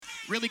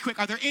Really quick,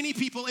 are there any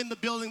people in the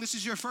building? This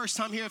is your first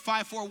time here at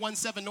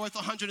 5417 North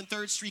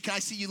 103rd Street. Can I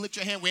see you lift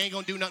your hand? We ain't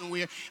gonna do nothing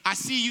weird. I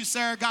see you,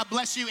 sir. God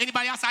bless you.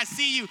 Anybody else? I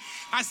see you.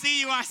 I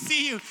see you. I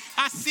see you.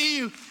 I see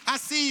you. I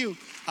see you.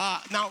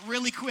 Now,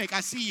 really quick,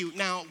 I see you.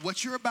 Now,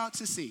 what you're about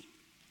to see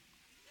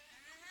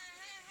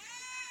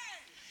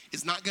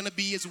is not gonna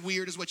be as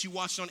weird as what you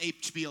watched on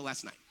HBO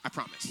last night. I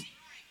promise.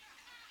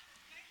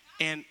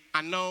 And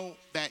I know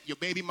that your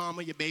baby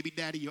mama, your baby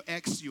daddy, your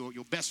ex,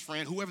 your best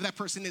friend, whoever that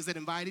person is that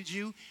invited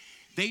you,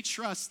 they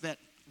trust that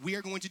we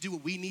are going to do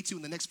what we need to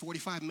in the next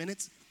 45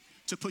 minutes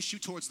to push you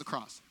towards the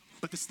cross.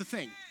 But this is the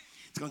thing.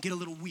 It's going to get a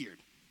little weird.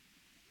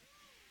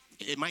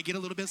 It might get a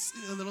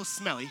little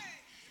smelly.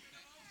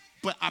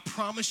 But I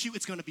promise you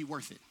it's going to be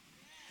worth it.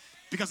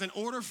 Because in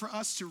order for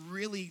us to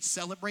really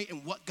celebrate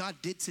in what God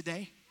did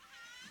today,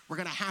 we're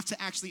going to have to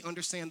actually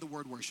understand the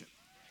word worship.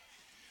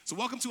 So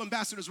welcome to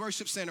Ambassadors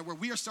Worship Center, where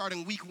we are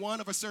starting week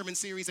 1 of a sermon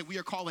series that we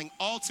are calling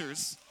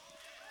Altars.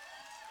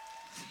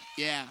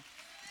 Yeah.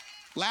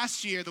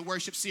 Last year, the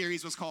worship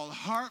series was called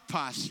Heart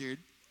Postured.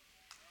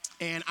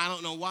 And I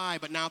don't know why,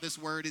 but now this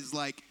word is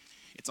like,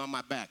 it's on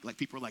my back. Like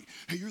people are like,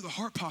 hey, you're the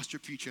heart posture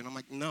preacher. And I'm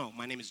like, no,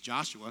 my name is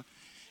Joshua,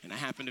 and I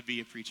happen to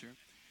be a preacher.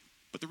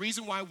 But the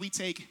reason why we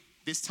take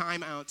this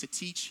time out to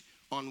teach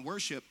on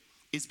worship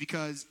is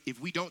because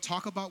if we don't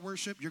talk about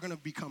worship, you're going to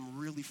become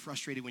really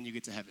frustrated when you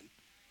get to heaven.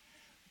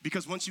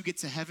 Because once you get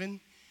to heaven,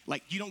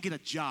 like you don't get a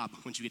job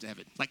once you get to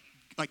heaven.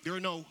 Like there are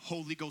no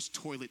Holy Ghost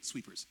toilet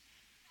sweepers.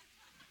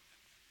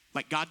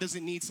 Like God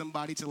doesn't need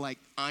somebody to like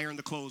iron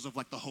the clothes of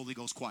like the Holy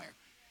Ghost choir.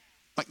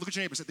 Like look at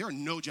your neighbor and say, there are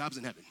no jobs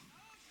in heaven.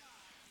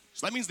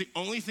 So that means the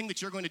only thing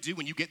that you're going to do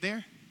when you get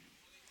there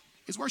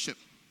is worship.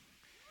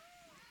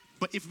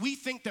 But if we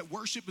think that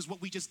worship is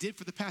what we just did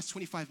for the past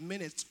 25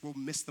 minutes, we'll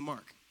miss the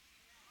mark.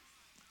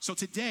 So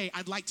today,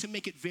 I'd like to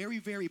make it very,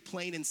 very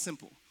plain and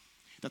simple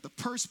that the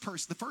first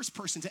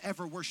person to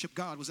ever worship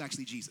God was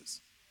actually Jesus.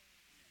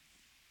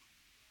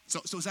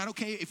 So is that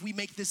okay if we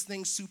make this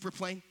thing super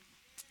plain?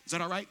 Is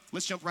that all right?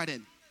 Let's jump right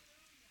in.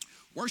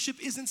 Worship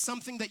isn't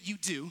something that you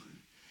do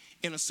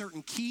in a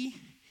certain key,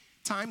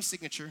 time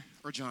signature,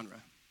 or genre.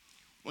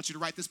 I want you to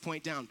write this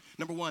point down.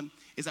 Number 1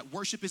 is that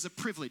worship is a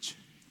privilege,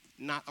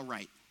 not a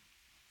right.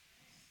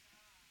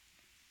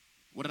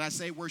 What did I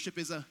say? Worship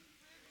is a,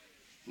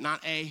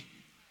 not a.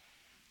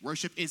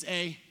 Worship is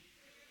a,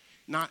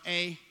 not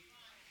a.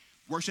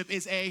 Worship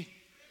is a,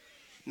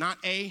 not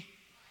a.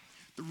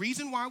 The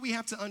reason why we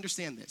have to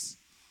understand this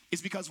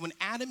is because when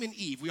Adam and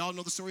Eve, we all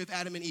know the story of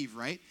Adam and Eve,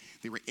 right?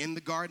 They were in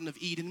the Garden of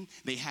Eden.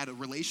 They had a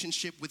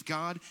relationship with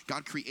God.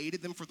 God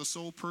created them for the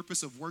sole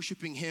purpose of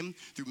worshiping him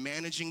through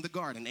managing the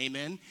garden,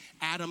 amen?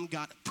 Adam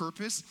got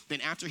purpose.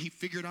 Then after he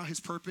figured out his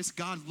purpose,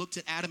 God looked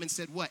at Adam and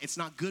said, what? It's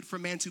not good for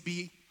man to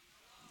be,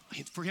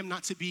 for him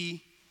not to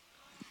be.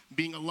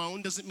 Being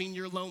alone doesn't mean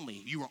you're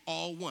lonely. You are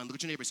all one. Look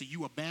at your neighbor and say,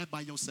 you are bad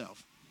by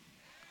yourself.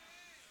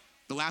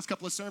 The last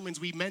couple of sermons,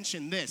 we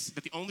mentioned this,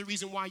 that the only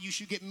reason why you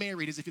should get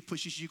married is if it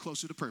pushes you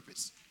closer to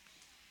purpose.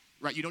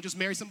 Right? You don't just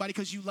marry somebody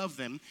because you love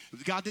them.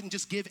 God didn't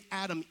just give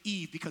Adam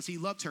Eve because he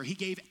loved her. He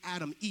gave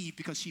Adam Eve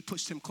because she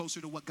pushed him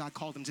closer to what God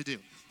called him to do.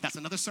 That's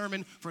another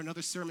sermon for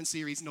another sermon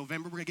series. In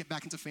November, we're going to get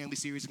back into family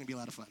series. It's going to be a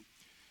lot of fun.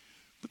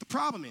 But the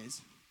problem is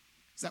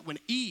that when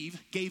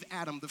Eve gave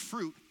Adam the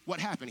fruit, what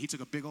happened? He took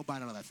a big old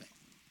bite out of that thing.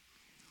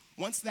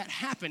 Once that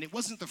happened, it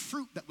wasn't the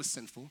fruit that was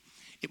sinful.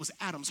 It was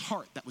Adam's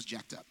heart that was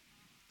jacked up.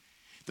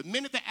 The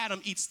minute that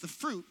Adam eats the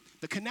fruit,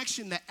 the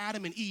connection that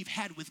Adam and Eve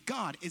had with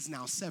God is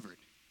now severed.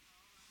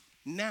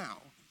 Now,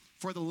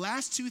 for the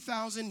last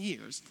 2,000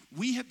 years,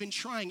 we have been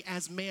trying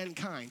as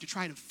mankind to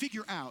try to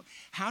figure out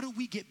how do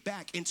we get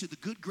back into the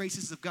good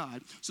graces of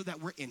God so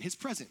that we're in his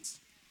presence.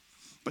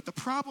 But the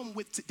problem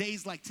with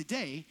days like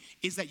today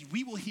is that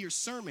we will hear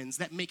sermons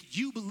that make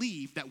you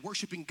believe that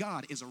worshiping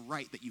God is a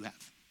right that you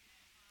have.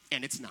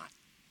 And it's not.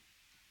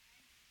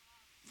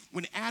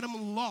 When Adam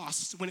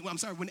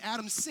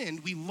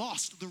sinned, we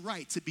lost the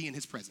right to be in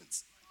his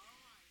presence.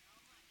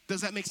 Does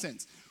that make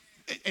sense?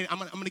 And I'm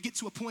going to get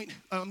to a point,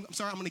 I'm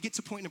going to get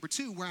to point number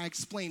 2 where I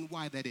explain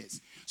why that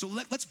is. So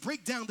let's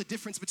break down the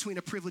difference between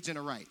a privilege and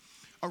a right.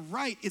 A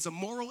right is a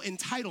moral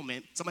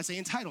entitlement, somebody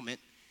say entitlement,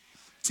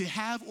 to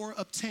have or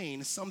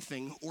obtain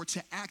something or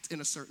to act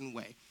in a certain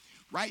way.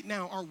 Right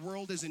now, our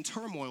world is in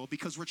turmoil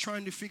because we're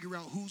trying to figure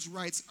out whose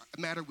rights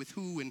matter with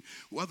who and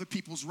other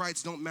people's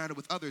rights don't matter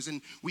with others.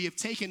 And we have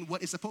taken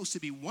what is supposed to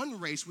be one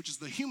race, which is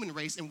the human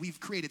race, and we've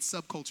created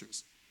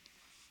subcultures.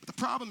 But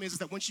the problem is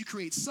that once you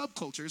create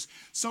subcultures,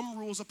 some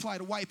rules apply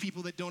to white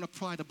people that don't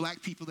apply to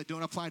black people, that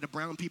don't apply to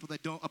brown people,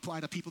 that don't apply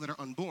to people that are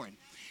unborn.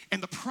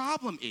 And the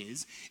problem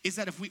is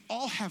that if we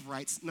all have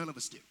rights, none of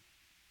us do.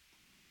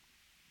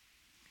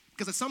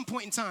 Because at some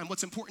point in time,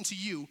 what's important to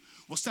you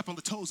will step on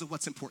the toes of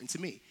what's important to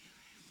me.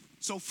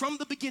 So from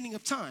the beginning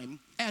of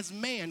time, as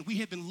man, we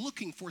have been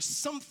looking for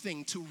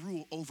something to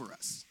rule over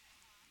us.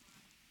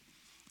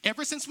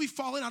 Ever since we've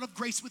fallen out of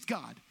grace with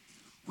God,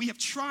 we have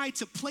tried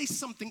to place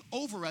something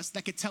over us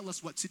that could tell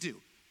us what to do.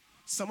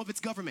 Some of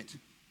it's government,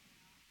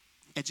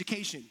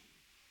 education,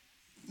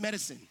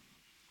 medicine,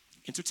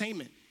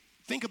 entertainment.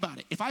 Think about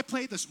it. If I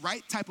play this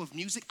right type of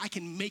music, I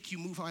can make you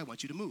move how I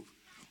want you to move.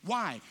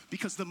 Why?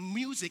 Because the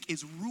music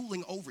is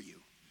ruling over you.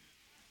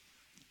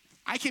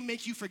 I can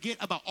make you forget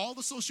about all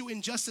the social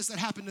injustice that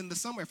happened in the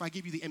summer if I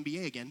give you the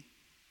NBA again.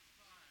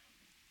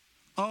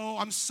 Oh,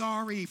 I'm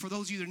sorry for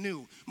those of you that are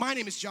new. My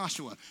name is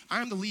Joshua.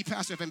 I am the lead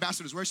pastor of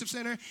Ambassadors Worship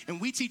Center, and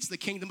we teach the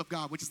kingdom of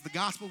God, which is the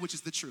gospel, which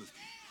is the truth.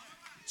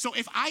 So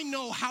if I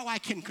know how I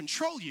can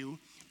control you,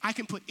 I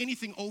can put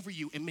anything over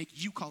you and make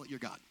you call it your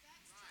God.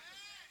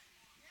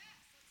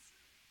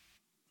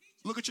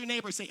 Look at your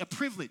neighbor and say, a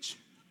privilege.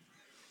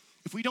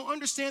 If we don't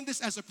understand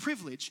this as a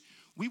privilege,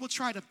 we will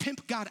try to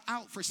pimp God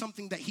out for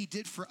something that he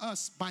did for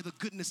us by the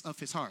goodness of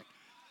his heart.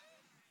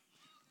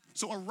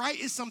 So a right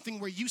is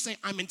something where you say,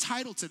 I'm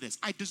entitled to this.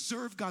 I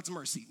deserve God's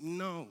mercy.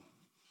 No.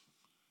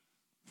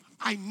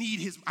 I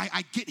need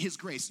I get his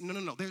grace.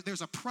 No.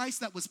 There's a price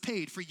that was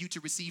paid for you to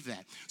receive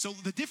that. So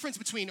the difference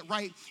between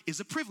right is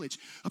a privilege.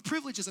 A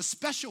privilege is a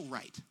special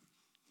right.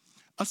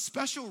 A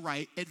special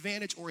right,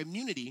 advantage, or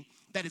immunity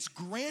that is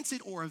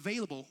granted or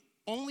available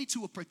only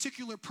to a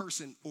particular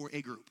person or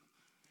a group.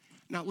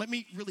 Now, let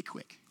me really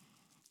quick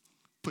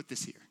put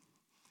this here.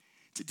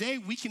 Today,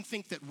 we can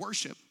think that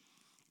worship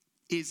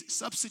is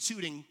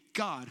substituting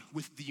God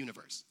with the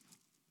universe.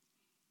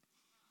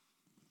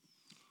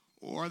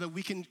 Or that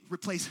we can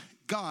replace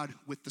God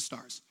with the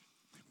stars.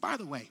 By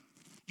the way,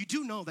 you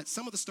do know that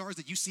some of the stars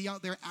that you see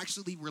out there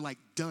actually were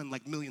done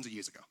millions of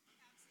years ago.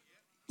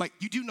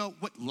 You do know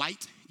what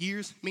light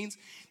years means?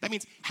 That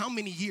means how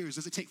many years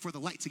does it take for the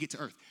light to get to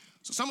Earth?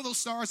 So some of those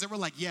stars that were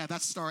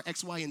that's star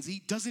X, Y, and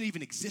Z doesn't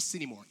even exist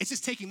anymore. It's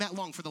just taking that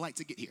long for the light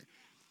to get here.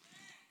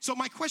 So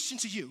my question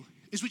to you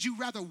is, would you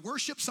rather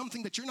worship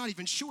something that you're not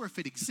even sure if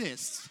it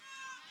exists?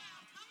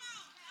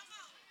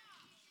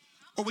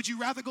 Or would you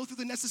rather go through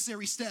the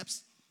necessary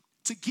steps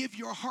to give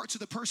your heart to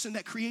the person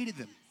that created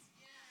them?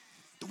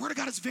 The Word of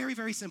God is very,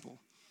 very simple.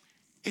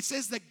 It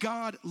says that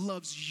God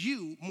loves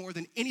you more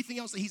than anything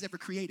else that he's ever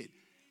created.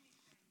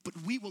 But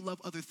we will love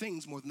other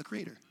things more than the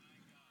Creator.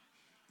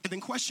 And then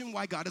question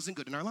why God isn't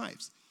good in our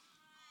lives.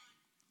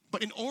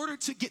 But in order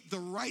to get the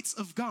rights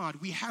of God,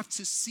 we have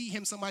to see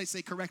him, somebody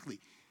say correctly.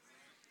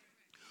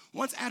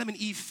 Once Adam and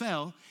Eve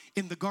fell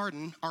in the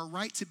garden, our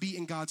right to be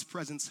in God's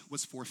presence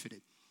was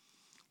forfeited.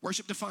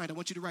 Worship defined. I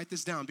want you to write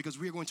this down because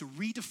we are going to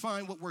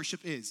redefine what worship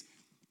is.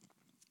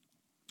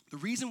 The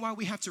reason why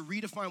we have to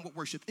redefine what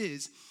worship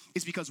is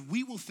because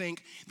we will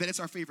think that it's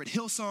our favorite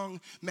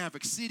Hillsong,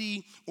 Maverick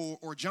City,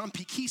 or John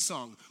P. Key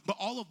song. But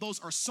all of those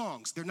are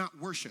songs. They're not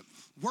worship.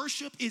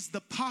 Worship is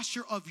the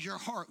posture of your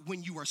heart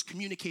when you are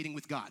communicating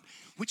with God,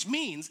 which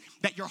means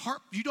that your heart,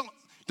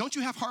 don't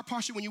you have heart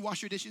posture when you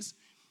wash your dishes?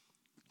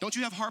 Don't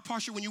you have heart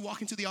posture when you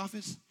walk into the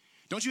office?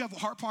 Don't you have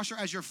heart posture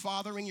as you're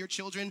fathering your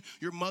children,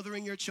 you're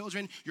mothering your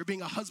children, you're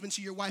being a husband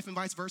to your wife and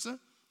vice versa?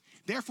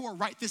 Therefore,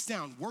 write this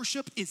down.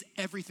 Worship is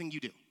everything you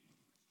do.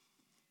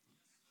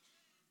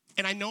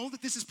 And I know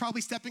that this is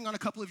probably stepping on a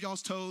couple of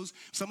y'all's toes.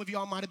 Some of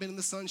y'all might have been in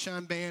the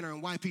Sunshine Band or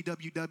in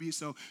YPWW,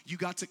 so you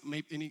got to,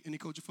 maybe any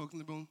culture folk in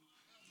the room?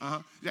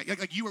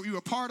 You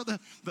were part of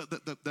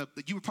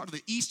you were part of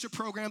the Easter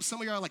program. Some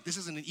of y'all are like, this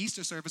isn't an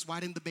Easter service. Why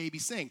didn't the baby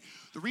sing?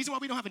 The reason why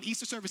we don't have an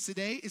Easter service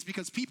today is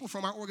because people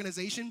from our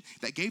organization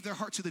that gave their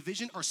heart to the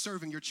vision are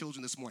serving your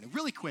children this morning.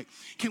 Really quick,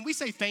 can we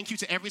say thank you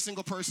to every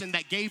single person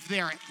that gave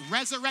their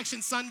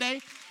Resurrection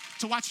Sunday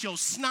to watch your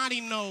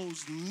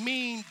snotty-nosed,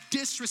 mean,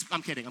 disrespect.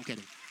 I'm kidding.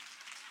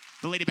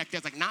 The lady back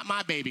there's like, not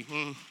my baby.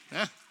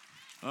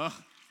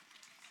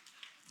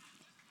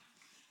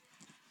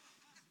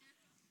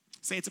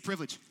 Say it's a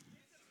privilege.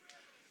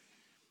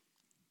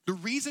 The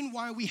reason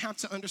why we have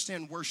to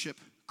understand worship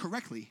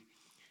correctly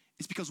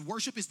is because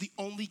worship is the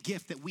only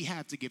gift that we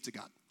have to give to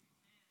God.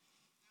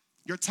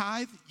 Your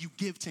tithe, you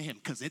give to him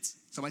because it's,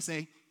 somebody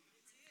say,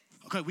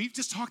 okay, we've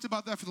just talked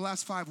about that for the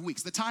last 5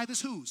 weeks. The tithe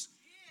is whose?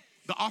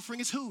 The offering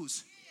is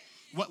whose?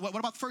 What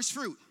about the first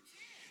fruit?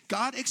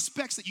 God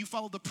expects that you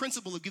follow the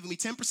principle of giving me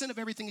 10% of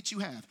everything that you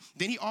have.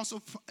 Then he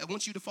also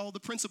wants you to follow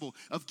the principle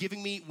of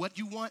giving me what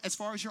you want as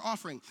far as your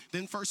offering.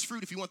 Then first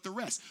fruit if you want the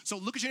rest. So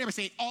look at your neighbor and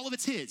say, all of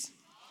it's his.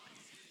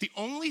 The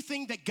only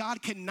thing that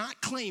God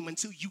cannot claim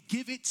until you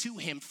give it to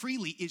him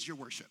freely is your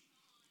worship.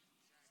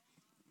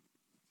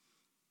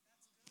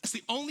 That's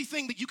the only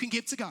thing that you can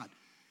give to God.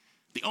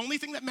 The only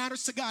thing that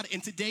matters to God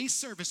in today's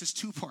service is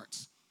 2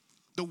 parts.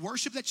 The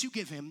worship that you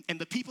give him and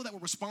the people that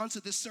will respond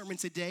to this sermon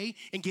today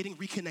and getting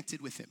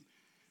reconnected with him.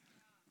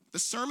 The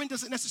sermon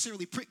doesn't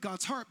necessarily prick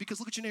God's heart because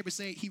look at your neighbor and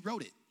say, he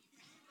wrote it.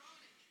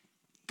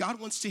 God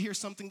wants to hear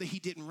something that he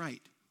didn't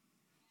write.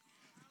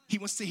 He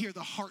wants to hear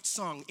the heart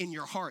song in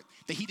your heart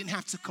that he didn't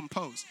have to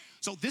compose.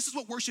 So this is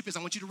what worship is. I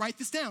want you to write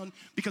this down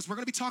because we're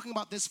going to be talking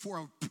about this for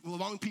a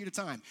long period of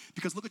time.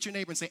 Because look at your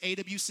neighbor and say,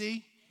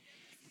 AWC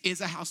is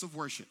a house of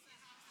worship.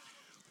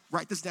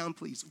 Write this down,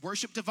 please.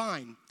 Worship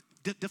defined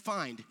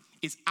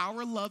is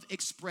our love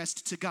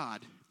expressed to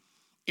God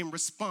in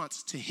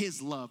response to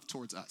his love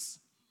towards us.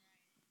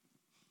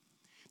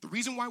 The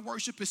reason why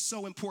worship is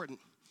so important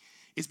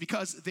is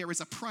because there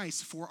is a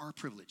price for our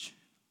privilege.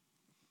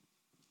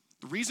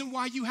 The reason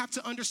why you have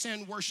to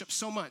understand worship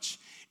so much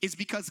is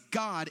because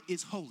God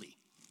is holy.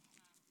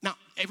 Now,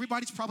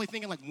 everybody's probably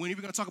thinking like, when are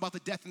we going to talk about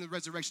the death and the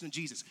resurrection of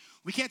Jesus?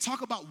 We can't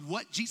talk about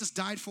what Jesus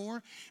died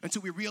for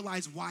until we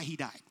realize why he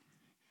died.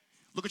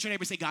 Look at your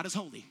neighbor and say, God is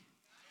holy.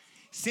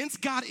 Since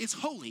God is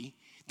holy,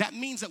 that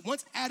means that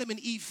once Adam and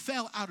Eve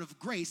fell out of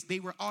grace, they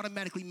were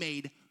automatically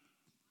made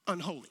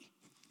unholy.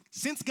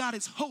 Since God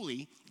is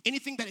holy,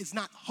 anything that is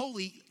not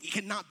holy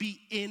cannot be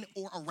in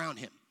or around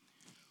him.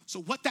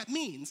 So what that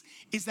means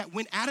is that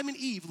when Adam and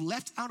Eve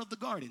left out of the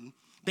garden,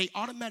 they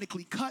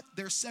automatically cut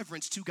their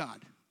severance to God.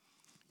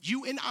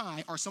 You and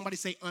I are, somebody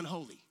say,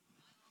 unholy.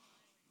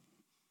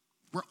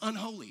 We're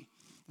unholy,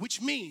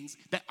 which means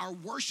that our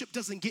worship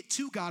doesn't get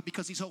to God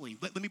because he's holy.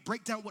 Let me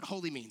break down what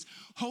holy means.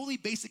 Holy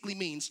basically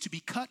means to be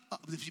cut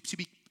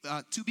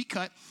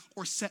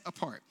or set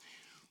apart.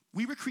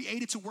 We were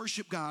created to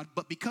worship God,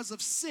 but because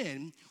of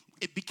sin,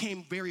 it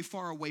became very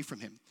far away from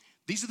him.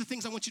 These are the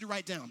things I want you to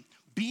write down.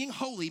 Being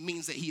holy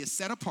means that he is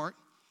set apart,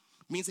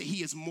 means that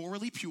he is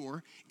morally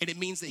pure, and it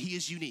means that he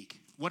is unique.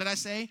 What did I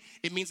say?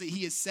 It means that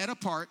he is set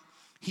apart,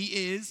 he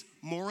is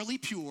morally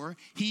pure,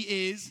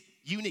 he is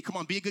unique. Come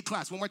on, be a good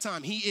class. One more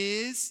time. He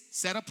is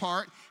set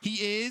apart, he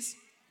is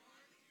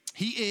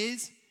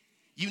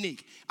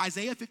unique.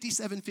 Isaiah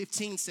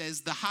 57:15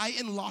 says, the high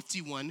and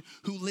lofty one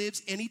who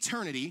lives in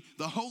eternity,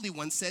 the Holy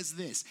One, says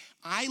this,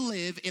 I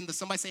live in the,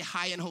 somebody say,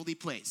 high and holy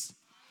place.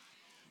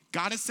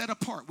 God is set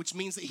apart, which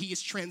means that he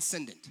is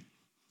transcendent.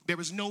 There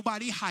is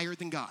nobody higher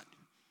than God.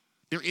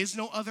 There is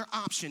no other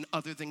option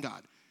other than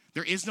God.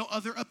 There is no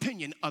other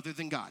opinion other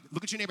than God.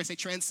 Look at your neighbor and say,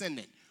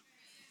 transcendent.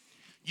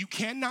 You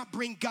cannot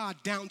bring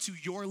God down to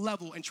your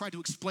level and try to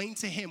explain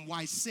to him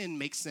why sin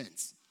makes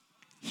sense.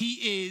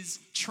 He is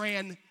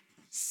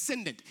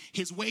transcendent.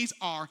 His ways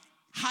are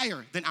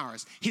higher than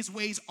ours. His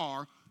ways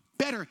are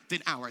better than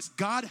ours.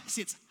 God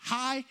sits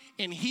high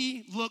and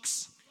he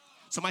looks,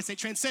 somebody say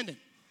transcendent.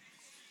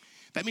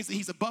 That means that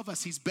he's above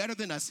us, he's better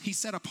than us, he's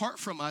set apart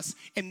from us,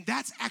 and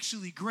that's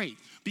actually great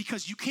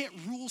because you can't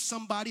rule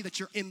somebody that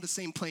you're in the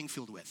same playing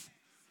field with.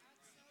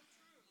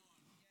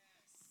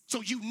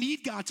 So you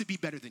need God to be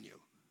better than you.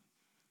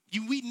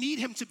 We need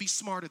him to be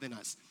smarter than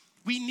us.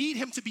 We need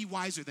him to be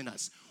wiser than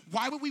us.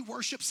 Why would we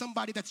worship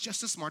somebody that's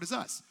just as smart as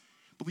us?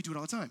 But we do it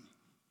all the time.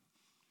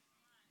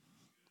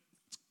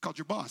 It's called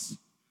your boss.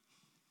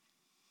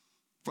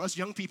 For us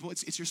young people,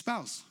 it's your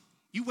spouse.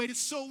 You waited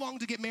so long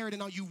to get married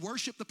and now you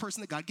worship the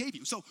person that God gave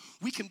you. So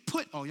we can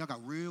put, oh, y'all got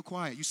real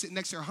quiet. You sitting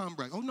next to her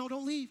humbug. Oh, no,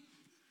 don't leave.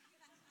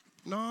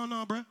 No,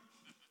 bruh.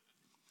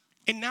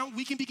 And now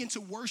we can begin to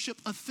worship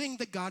a thing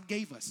that God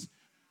gave us.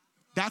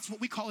 That's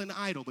what we call an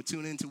idol, but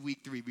tune into week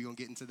 3. We're going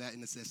to get into that in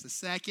just a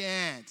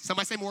second.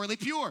 Somebody say morally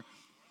pure.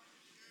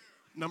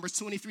 Numbers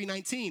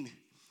 23:19. It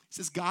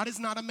says, God is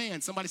not a man.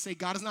 Somebody say,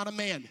 God is not a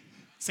man.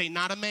 Say,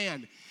 not a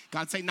man.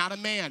 God say, not a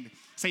man.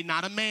 Say,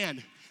 not a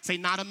man. Say,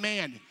 not a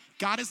man.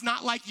 God is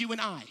not like you and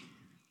I.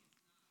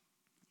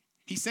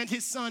 He sent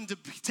his son to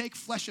take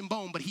flesh and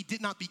bone, but he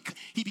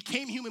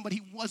became human, but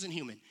he wasn't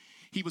human.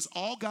 He was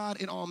all God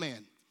and all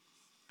man.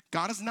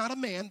 God is not a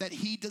man that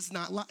he does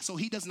not lie, so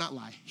he does not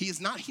lie. He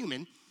is not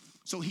human,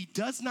 so he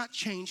does not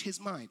change his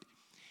mind.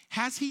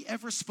 Has he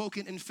ever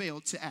spoken and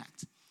failed to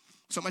act?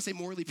 Somebody say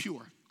morally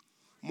pure.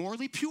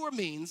 Morally pure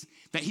means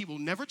that he will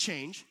never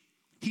change,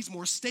 he's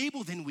more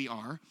stable than we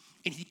are,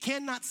 and he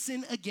cannot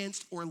sin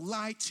against or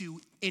lie to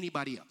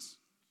anybody else.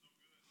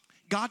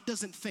 God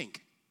doesn't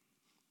think.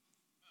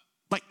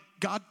 Like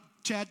God,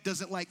 Chad,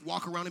 doesn't like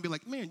walk around and be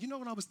like, man, you know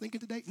what I was thinking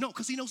today? No,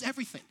 because he knows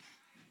everything.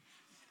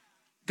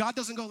 God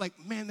doesn't go like,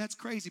 man, that's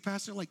crazy,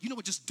 Pastor. Like, you know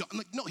what just done?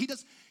 Like, no, he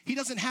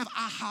doesn't have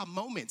aha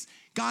moments.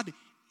 God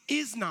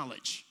is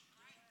knowledge.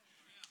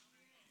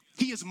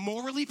 He is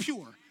morally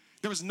pure.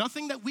 There is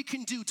nothing that we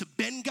can do to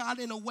bend God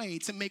in a way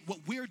to make what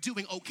we're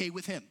doing okay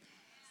with him.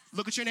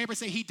 Look at your neighbor and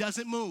say, he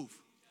doesn't move.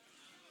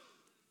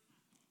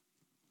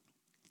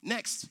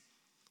 Next,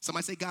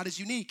 somebody say, God is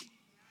unique.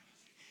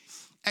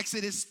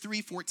 Exodus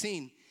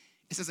 3:14.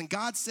 It says, and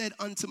God said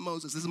unto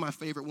Moses, this is my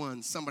favorite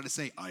one. Somebody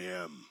say, I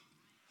am.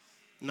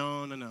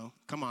 No.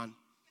 Come on.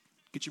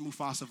 Get your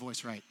Mufasa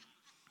voice right.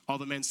 All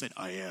the men said,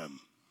 I am.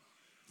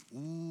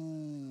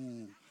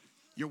 Ooh.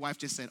 Your wife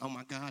just said, oh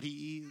my God,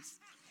 he is.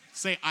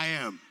 Say, I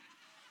am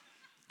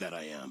that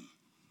I am.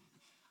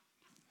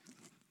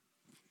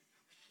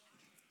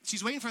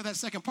 She's waiting for that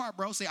second part,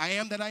 bro. Say, I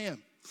am that I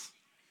am.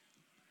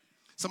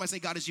 Somebody say,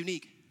 God is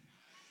unique.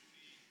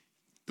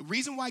 The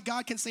reason why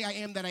God can say I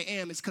am that I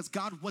am is because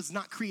God was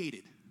not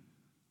created.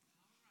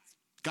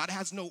 God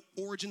has no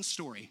origin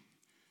story.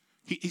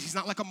 He's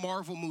not like a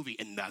Marvel movie,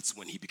 and that's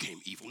when he became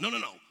evil. No.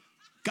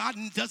 God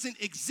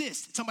doesn't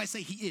exist. Somebody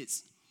say he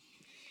is.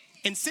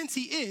 And since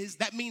he is,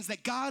 that means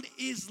that God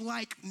is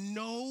like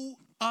no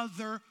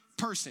other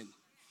person.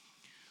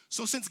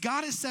 So since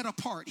God is set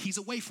apart, he's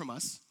away from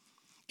us.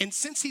 And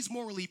since he's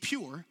morally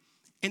pure,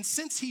 and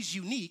since he's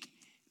unique,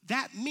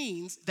 that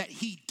means that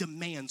he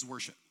demands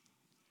worship.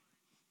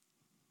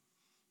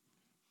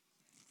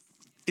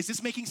 Is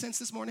this making sense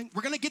this morning?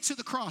 We're going to get to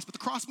the cross, but the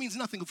cross means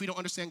nothing if we don't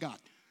understand God.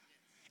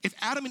 If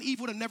Adam and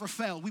Eve would have never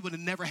fell, we would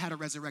have never had a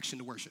resurrection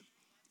to worship.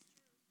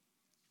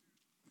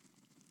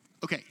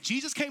 Okay,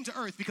 Jesus came to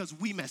earth because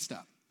we messed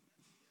up.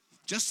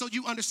 Just so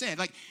you understand,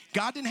 like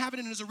God didn't have it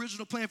in his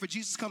original plan for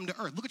Jesus coming to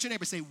earth. Look at your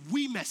neighbor and say,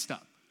 we messed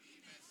up.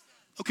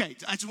 Okay,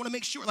 I just want to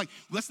make sure, like,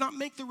 let's not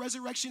make the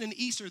resurrection and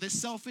Easter this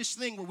selfish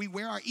thing where we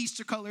wear our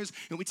Easter colors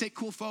and we take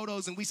cool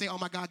photos and we say, oh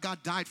my God,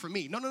 God died for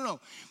me. No.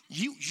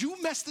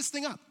 You messed this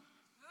thing up.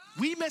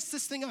 We messed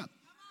this thing up.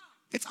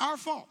 It's our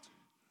fault.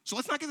 So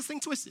let's not get this thing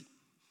twisted.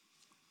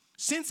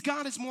 Since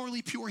God is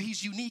morally pure,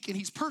 he's unique and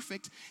he's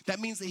perfect, that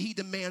means that he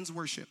demands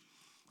worship.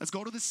 Let's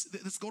go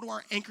to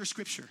our anchor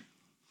scripture.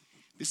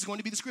 This is going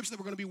to be the scripture that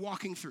we're going to be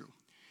walking through.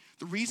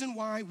 The reason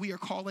why we are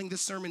calling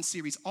this sermon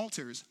series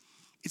Altars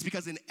is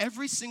because in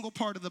every single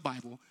part of the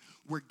Bible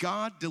where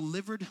God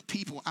delivered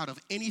people out of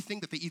anything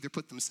that they either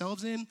put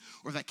themselves in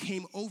or that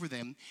came over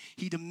them,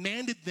 he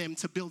demanded them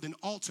to build an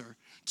altar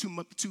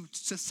to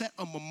set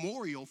a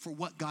memorial for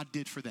what God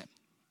did for them.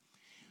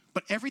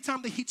 But every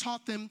time that he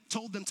told them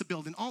to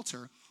build an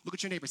altar, look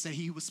at your neighbor, say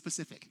he was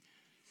specific.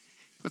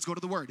 Let's go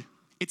to the word.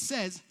 It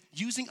says,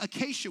 using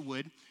acacia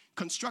wood,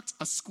 construct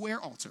a square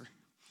altar,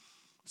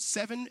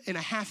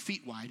 7.5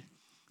 feet wide,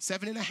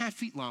 7.5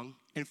 feet long,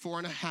 and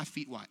 4.5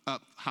 feet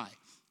high.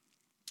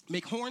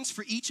 Make horns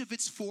for each of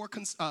its four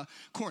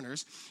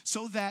corners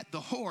so that the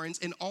horns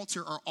and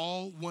altar are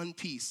all one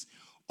piece.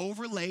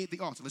 Overlay the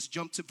altar. Let's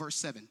jump to verse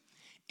 7.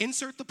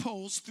 Insert the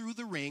poles through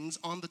the rings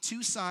on the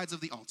two sides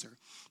of the altar.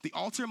 The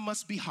altar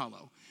must be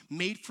hollow,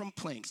 made from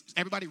planks.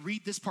 Everybody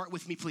read this part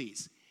with me,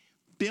 please.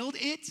 Build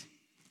it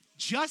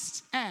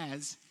just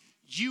as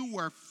you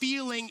were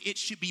feeling it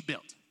should be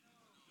built.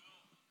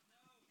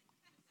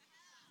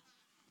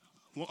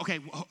 Well, okay,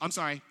 I'm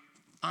sorry.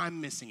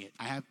 I'm missing it.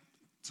 I have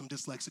some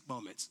dyslexic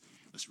moments.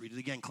 Let's read it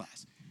again,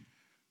 class.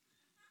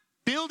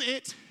 Build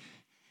it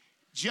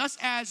just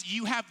as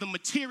you have the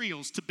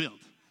materials to build.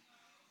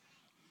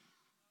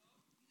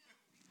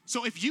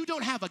 So if you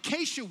don't have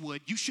acacia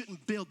wood, you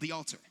shouldn't build the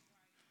altar.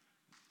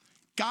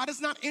 God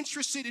is not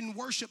interested in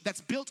worship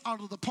that's built out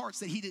of the parts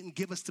that he didn't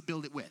give us to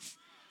build it with.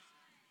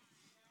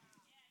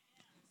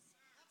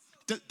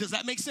 Does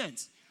that make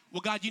sense?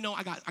 Well, God,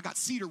 I got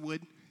cedar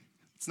wood.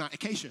 It's not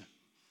acacia.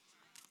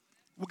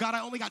 Well, God,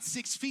 I only got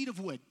 6 feet of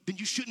wood. Then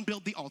you shouldn't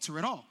build the altar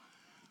at all.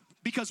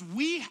 Because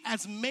we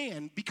as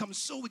man become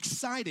so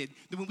excited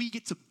that when we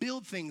get to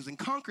build things and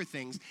conquer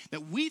things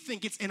that we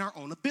think it's in our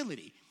own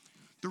ability.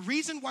 The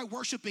reason why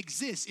worship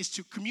exists is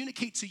to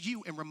communicate to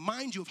you and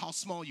remind you of how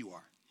small you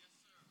are.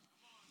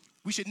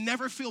 We should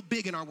never feel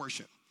big in our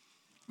worship.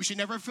 We should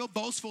never feel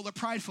boastful or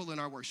prideful in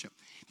our worship.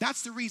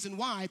 That's the reason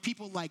why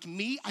people like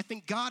me, I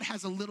think God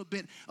has a little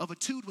bit of a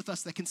tude with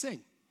us that can sing.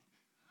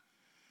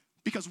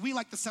 Because we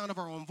like the sound of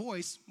our own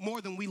voice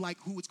more than we like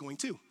who it's going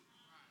to.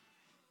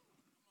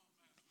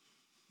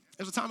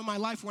 There was a time in my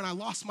life when I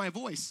lost my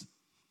voice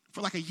for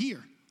like a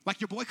year.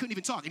 Like your boy couldn't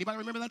even talk. Anybody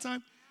remember that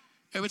time?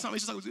 Every time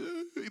it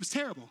was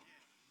terrible.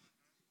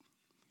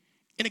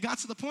 And it got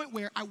to the point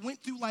where I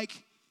went through like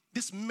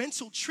this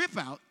mental trip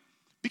out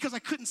because I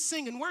couldn't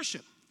sing and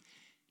worship.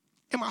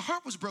 And my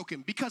heart was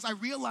broken because I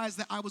realized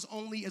that I was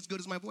only as good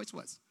as my voice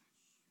was.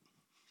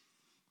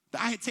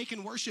 That I had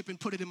taken worship and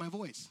put it in my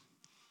voice.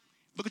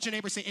 Look at your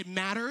neighbor and say, it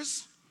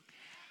matters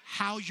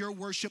how your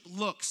worship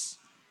looks.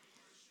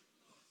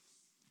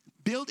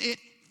 Build it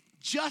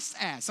just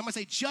as,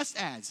 somebody say just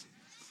as,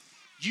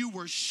 you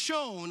were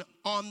shown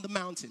on the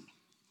mountain.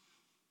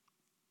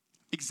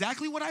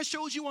 Exactly what I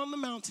showed you on the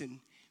mountain,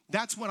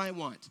 that's what I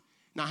want.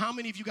 Now, how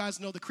many of you guys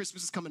know that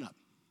Christmas is coming up?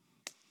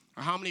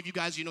 Or how many of you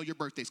guys, you know your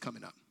birthday's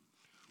coming up?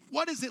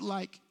 What is it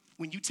like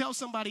when you tell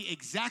somebody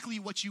exactly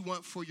what you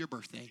want for your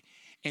birthday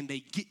and they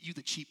get you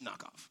the cheap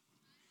knockoff?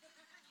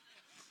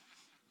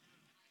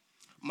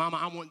 Mama,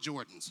 I want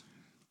Jordans.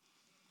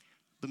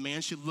 The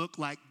man should look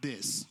like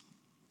this.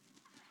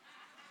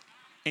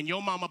 And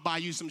your mama buy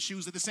you some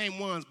shoes that the same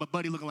ones, but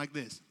buddy looking like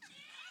this.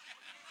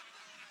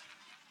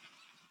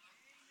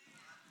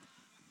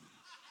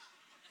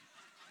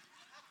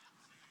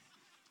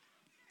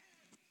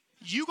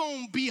 You're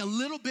going to be a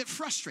little bit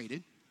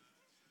frustrated.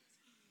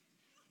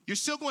 You're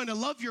still going to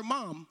love your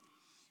mom,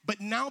 but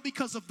now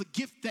because of the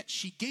gift that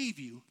she gave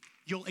you,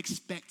 you'll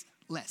expect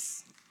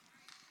less.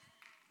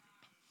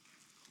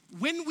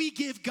 When we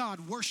give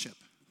God worship,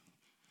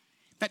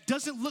 that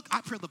doesn't look,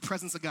 I pray the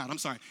presence of God, I'm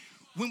sorry.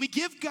 When we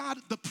give God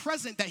the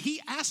present that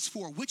he asks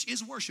for, which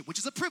is worship, which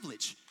is a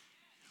privilege,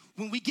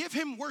 when we give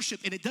him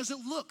worship and it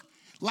doesn't look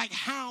like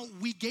how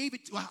we gave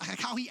it, like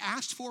how he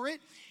asked for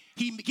it,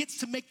 he gets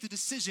to make the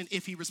decision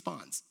if he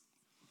responds.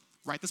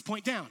 Write this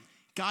point down.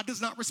 God does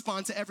not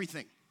respond to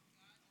everything.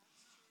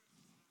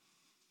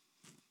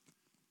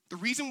 The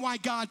reason why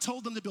God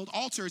told them to build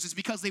altars is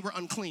because they were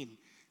unclean.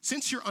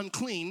 Since you're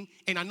unclean,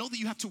 and I know that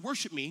you have to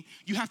worship me,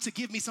 you have to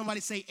give me, somebody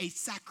say, a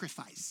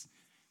sacrifice.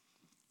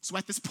 So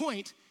at this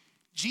point,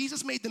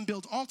 Jesus made them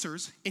build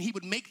altars, and he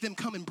would make them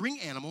come and bring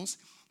animals,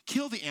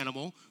 kill the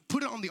animal,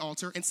 put it on the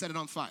altar, and set it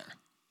on fire.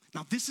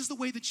 Now, this is the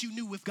way that you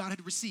knew if God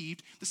had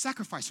received the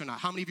sacrifice or not.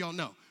 How many of y'all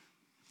know?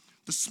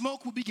 The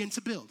smoke would begin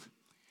to build.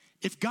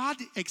 If God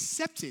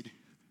accepted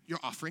your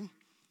offering,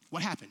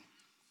 what happened?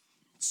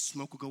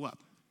 Smoke will go up.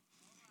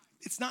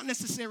 It's not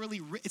necessarily,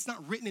 it's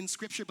not written in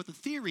scripture, but the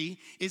theory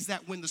is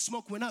that when the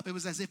smoke went up, it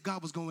was as if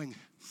God was going,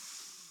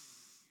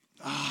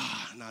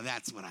 now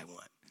that's what I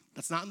want.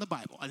 That's not in the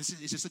Bible. It's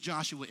just a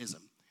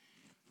Joshuaism.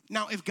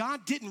 Now, if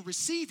God didn't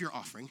receive your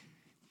offering,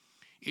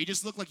 it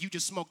just looked like you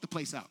just smoked the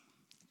place out.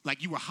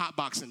 Like you were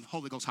hotboxing,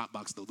 Holy Ghost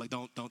hotbox though. Like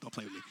don't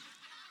play with me.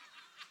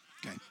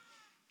 Okay.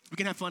 We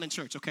can have fun in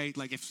church, okay?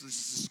 Like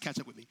just catch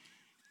up with me.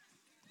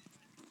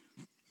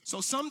 So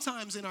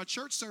sometimes in our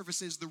church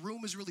services, the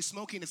room is really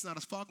smoky and it's not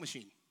a fog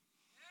machine.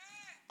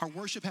 Our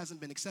worship hasn't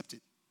been accepted.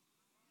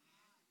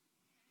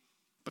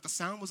 But the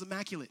sound was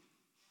immaculate.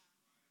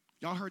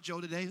 Y'all heard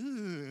Joe today?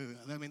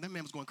 I mean, that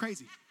man was going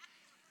crazy.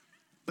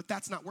 But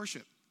that's not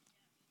worship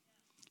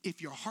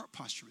if your heart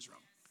posture is wrong.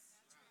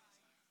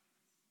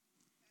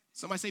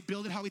 Somebody say,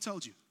 build it how he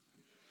told you.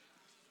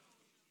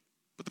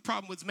 But the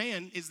problem with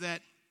man is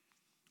that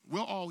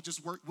we'll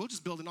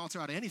just build an altar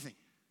out of anything.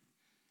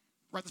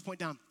 Write this point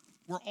down.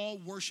 We're all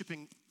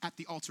worshiping at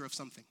the altar of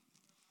something.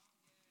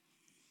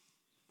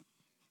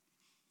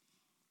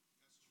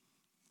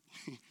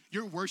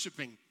 You're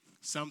worshiping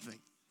something.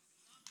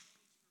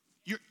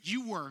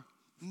 You were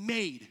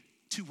made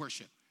to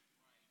worship.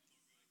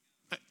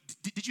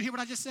 Did you hear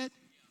what I just said?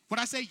 What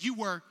I say, you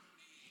were,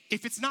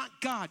 if it's not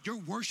God, you're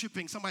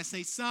worshiping. Somebody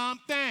say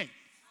something.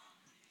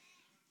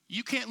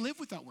 You can't live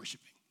without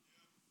worshiping.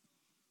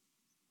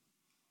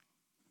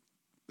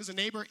 There's a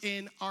neighbor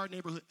in our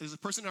neighborhood. There's a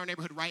person in our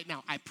neighborhood right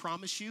now. I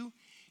promise you,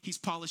 he's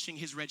polishing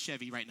his red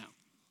Chevy right now.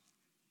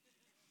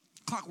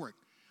 Clockwork.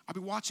 I'll be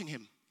watching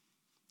him.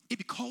 It'd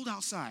be cold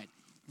outside,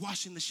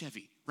 washing the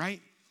Chevy, right?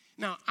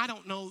 Now, I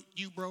don't know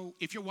you, bro.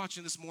 If you're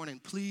watching this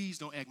morning, please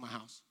don't egg my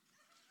house.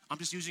 I'm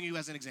just using you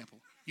as an example.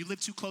 You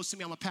live too close to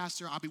me. I'm a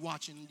pastor. I'll be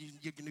watching.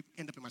 You're going to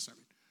end up in my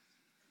sermon.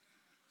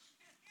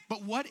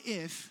 But what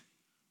if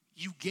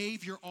you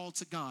gave your all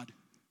to God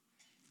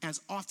as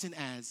often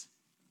as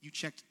you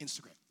checked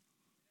Instagram?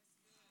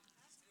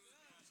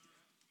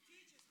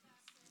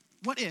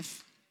 What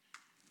if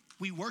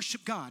we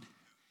worship God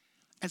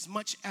as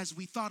much as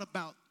we thought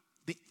about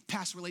the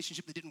past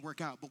relationship that didn't work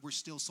out, but we're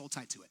still so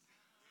tight to it?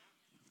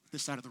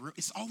 This side of the room.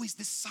 It's always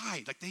this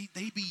side. Like they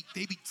be,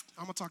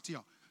 I'm gonna talk to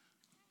y'all.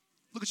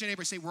 Look at your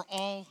neighbor and say, we're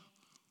all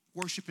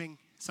worshiping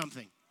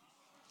something.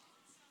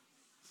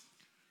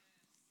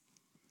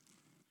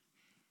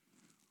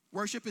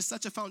 Worship is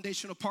such a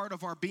foundational part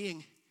of our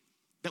being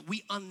that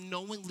we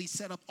unknowingly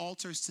set up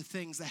altars to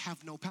things that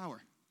have no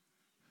power.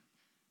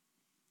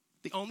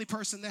 The only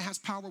person that has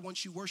power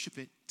once you worship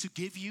it to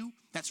give you,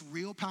 that's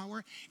real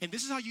power. And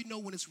this is how you know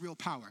when it's real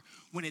power.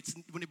 When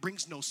it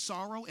brings no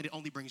sorrow and it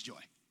only brings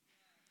joy.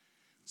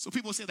 So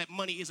people say that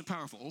money isn't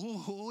powerful.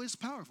 Oh, it's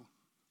powerful.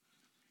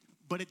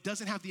 But it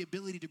doesn't have the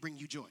ability to bring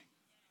you joy.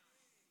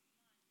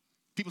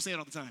 People say it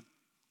all the time.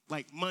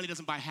 Like, money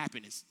doesn't buy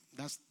happiness.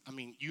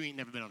 You ain't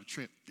never been on a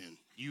trip then.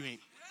 You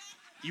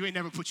ain't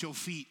never put your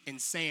feet in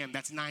sand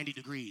that's 90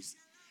 degrees.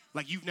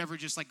 Like, you've never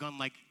just like gone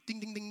like ding,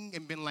 ding, ding,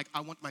 and been like,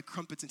 I want my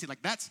crumpets and tea. Like,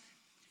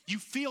 you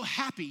feel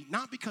happy,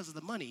 not because of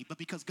the money, but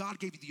because God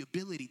gave you the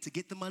ability to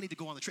get the money to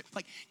go on the trip.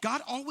 Like,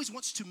 God always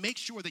wants to make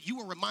sure that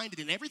you are reminded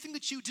in everything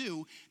that you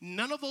do,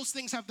 none of those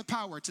things have the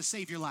power to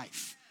save your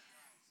life.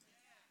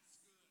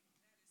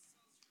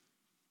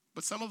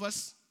 But some of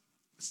us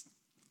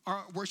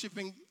are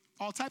worshiping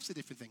all types of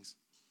different things,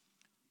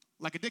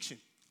 like addiction.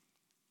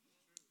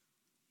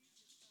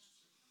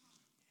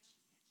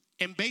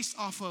 And based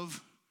off of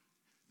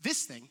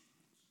this thing,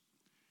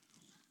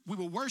 we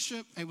will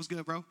worship. Hey, what's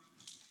good, bro?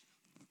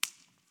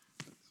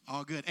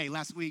 All good. Hey,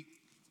 last week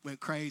went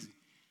crazy.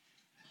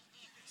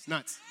 It's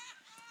nuts.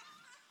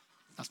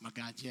 That's my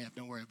guy, Jeff.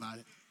 Don't worry about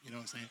it. You know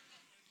what I'm saying?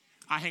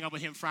 I hang out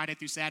with him Friday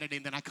through Saturday,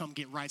 and then I come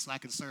get right so I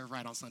can serve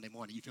right on Sunday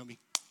morning. You feel me?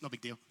 No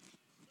big deal.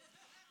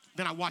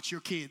 Then I watch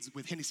your kids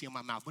with Hennessy on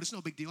my mouth, but it's no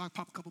big deal. I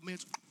pop a couple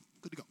minutes,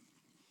 good to go.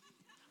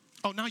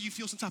 Oh, now you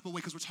feel some type of way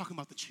because we're talking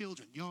about the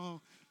children,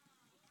 y'all.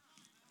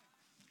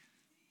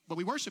 But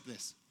we worship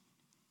this.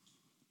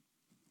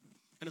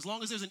 And as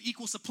long as there's an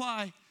equal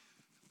supply,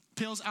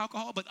 pills,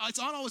 alcohol, but it's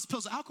not always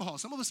pills of alcohol.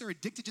 Some of us are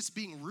addicted just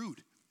being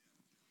rude.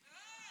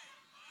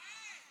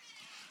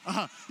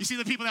 You see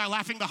the people that are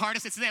laughing the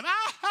hardest, it's them.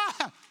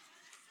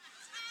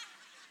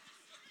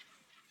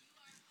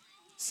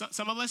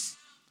 Some of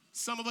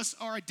us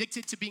are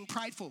addicted to being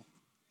prideful.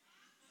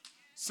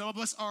 Some of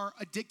us are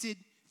addicted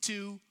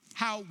to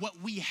how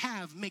what we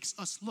have makes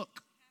us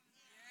look.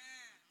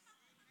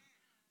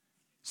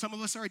 Some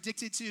of us are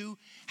addicted to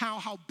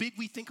how big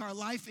we think our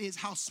life is,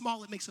 how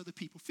small it makes other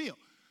people feel.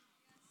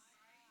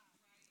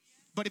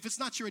 But if it's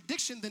not your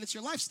addiction, then it's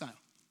your lifestyle.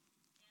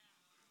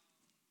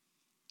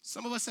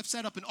 Some of us have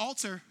set up an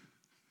altar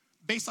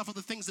based off of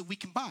the things that we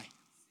can buy.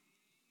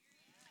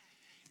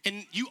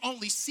 And you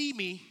only see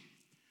me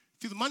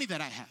through the money that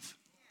I have.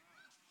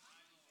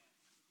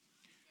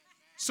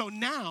 So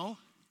now,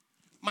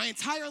 my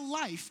entire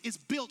life is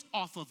built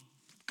off of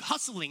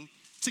hustling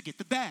to get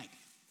the bag.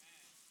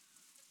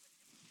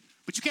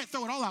 But you can't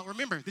throw it all out.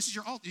 Remember, this is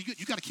your altar.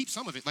 You got to keep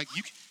some of it. Like,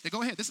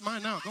 go ahead. This is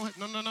mine now. Go ahead.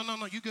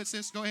 No. You good,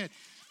 sis. Go ahead.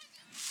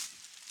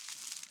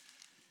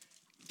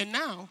 And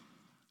now,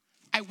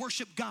 I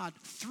worship God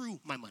through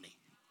my money,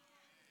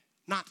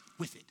 not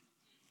with it.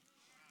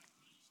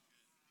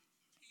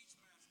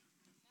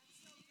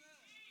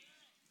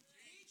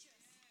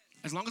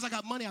 As long as I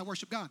got money, I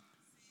worship God.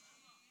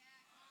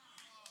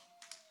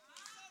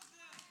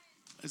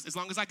 As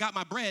long as I got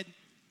my bread,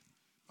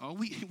 oh,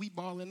 we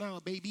balling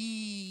out,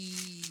 baby.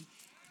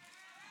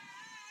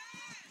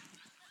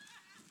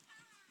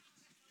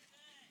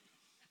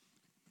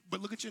 But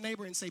look at your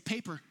neighbor and say,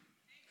 paper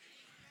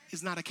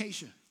is not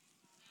acacia.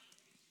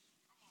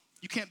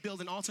 You can't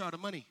build an altar out of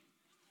money.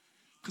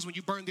 Because when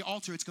you burn the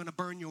altar, it's going to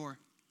burn your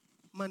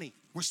money.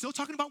 We're still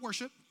talking about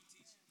worship.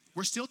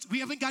 We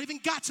haven't even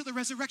got to the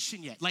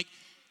resurrection yet. Like,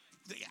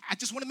 I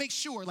just want to make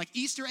sure, like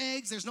Easter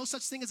eggs, there's no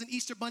such thing as an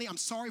Easter bunny. I'm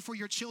sorry for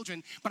your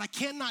children, but I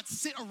cannot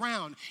sit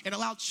around and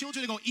allow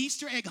children to go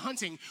Easter egg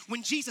hunting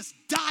when Jesus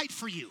died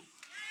for you.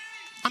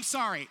 I'm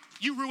sorry,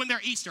 you ruined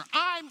their Easter.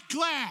 I'm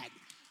glad.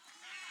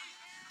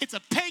 It's a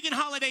pagan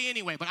holiday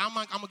anyway, but I'm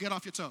gonna get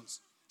off your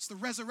toes. It's the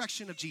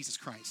resurrection of Jesus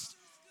Christ.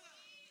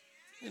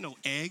 Ain't no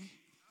egg,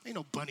 ain't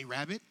no bunny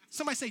rabbit.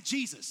 Somebody say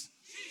Jesus.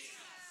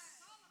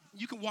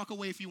 You can walk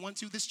away if you want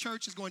to. This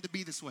church is going to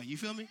be this way. You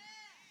feel me?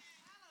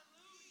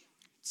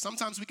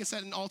 Sometimes we can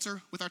set an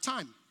altar with our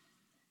time.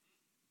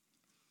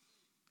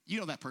 You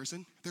know that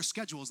person. Their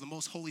schedule is the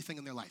most holy thing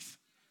in their life.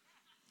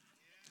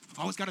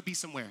 Always got to be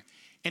somewhere.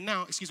 And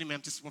now, excuse me,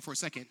 ma'am, just one for a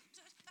second.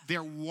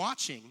 They're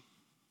watching.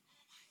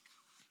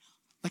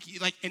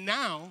 And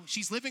now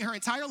she's living her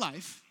entire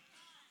life,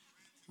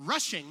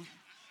 rushing,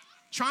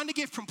 trying to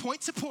get from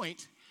point to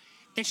point,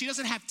 and she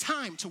doesn't have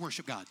time to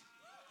worship God.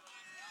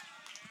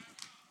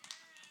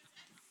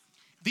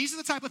 These are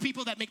the type of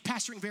people that make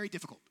pastoring very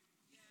difficult.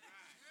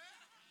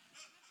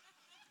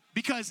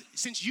 Because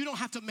since you don't know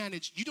how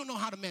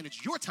to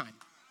manage your time,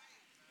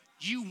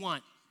 you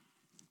want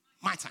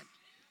my time.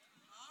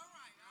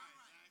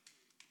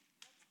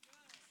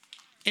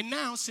 And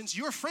now, since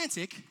you're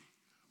frantic,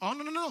 oh,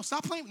 no,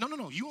 stop playing.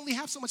 No, you only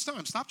have so much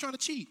time. Stop trying to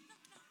cheat.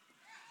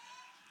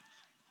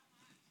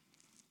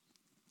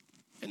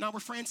 And now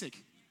we're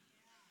frantic.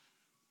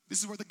 This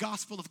is where the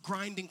gospel of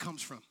grinding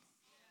comes from.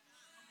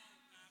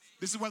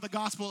 This is where the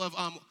gospel of,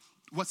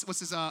 what's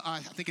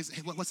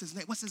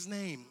his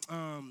name?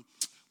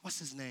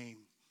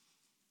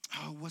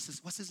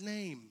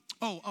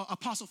 Oh,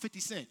 Apostle 50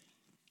 Cent.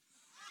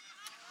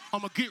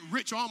 I'm gonna get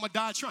rich or I'm gonna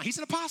die trying. He's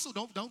an apostle.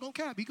 Don't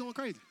cap. He's going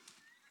crazy.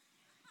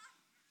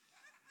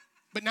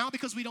 But now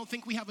because we don't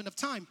think we have enough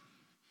time,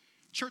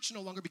 church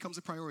no longer becomes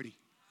a priority.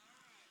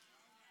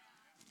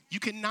 You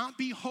cannot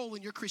be whole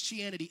in your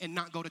Christianity and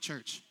not go to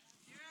church.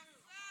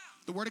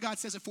 The Word of God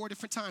says it 4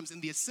 different times: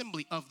 in the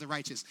assembly of the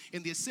righteous,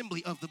 in the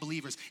assembly of the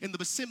believers, in the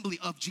assembly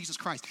of Jesus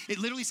Christ. It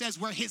literally says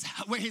where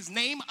his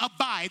name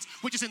abides,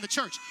 which is in the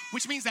church,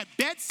 which means that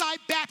Bedside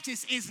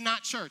Baptist is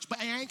not church.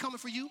 But I ain't coming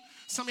for you.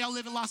 Some of y'all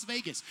live in Las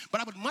Vegas. But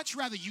I would much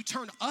rather you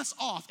turn us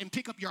off and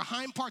pick up your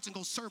hind parts and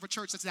go serve a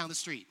church that's down the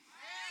street.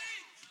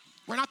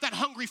 We're not that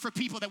hungry for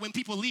people that when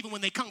people leave and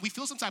when they come, we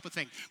feel some type of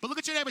thing. But look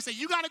at your neighbor and say,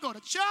 you got to go to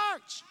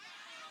church.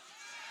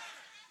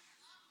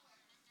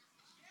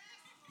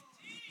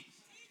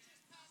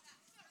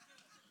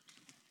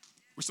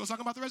 We're still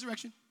talking about the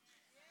resurrection.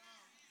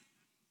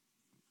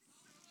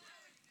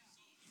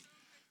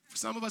 For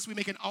some of us, we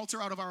make an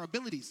altar out of our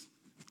abilities.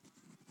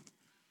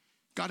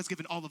 God has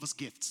given all of us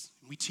gifts.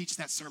 We teach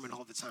that sermon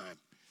all the time.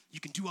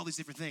 You can do all these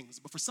different things.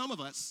 But for some of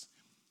us,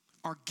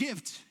 our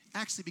gift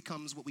actually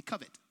becomes what we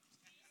covet.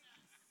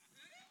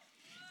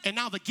 And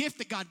now the gift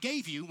that God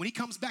gave you, when he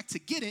comes back to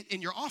get it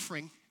in your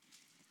offering,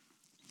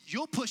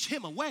 you'll push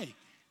him away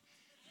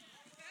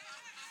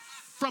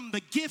from the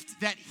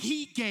gift that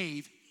he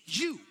gave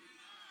you.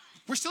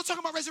 We're still talking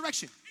about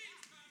resurrection.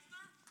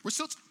 We're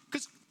still,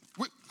 because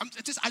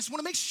I just want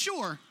to make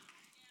sure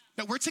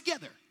that we're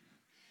together.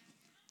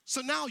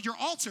 So now your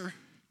altar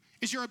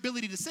is your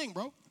ability to sing,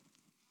 bro.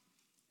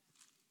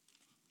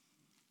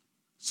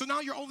 So now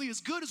you're only as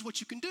good as what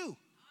you can do.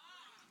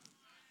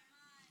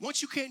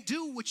 Once you can't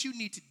do what you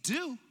need to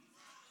do,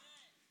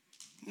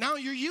 now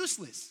you're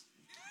useless.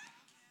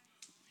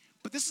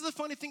 But this is the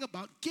funny thing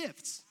about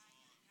gifts.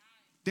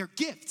 They're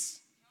gifts,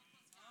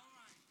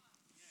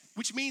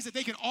 which means that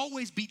they can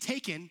always be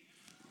taken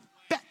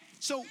back.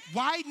 So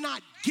why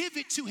not give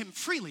it to him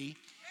freely,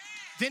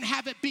 then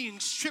have it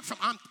being stripped from?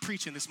 I'm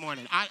preaching this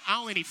morning. I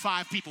only need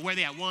 5 people. Where are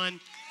they at? 1,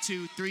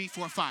 2, 3,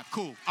 4, 5.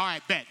 Cool. All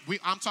right, bet.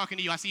 I'm talking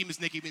to you. I see you, Miss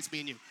Nikki. It's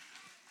me and you.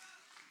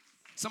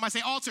 Somebody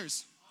say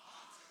altars.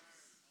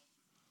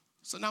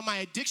 So now my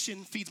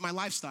addiction feeds my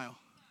lifestyle.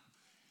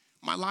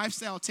 My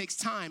lifestyle takes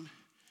time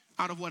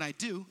out of what I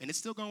do, and it's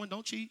still going,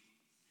 don't cheat.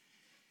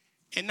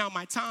 And now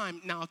my time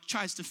now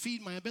tries to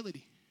feed my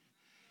ability.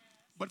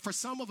 But for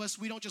some of us,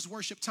 we don't just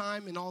worship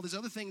time and all these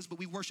other things, but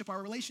we worship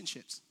our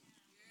relationships.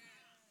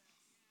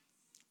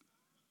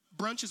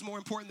 Brunch is more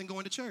important than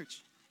going to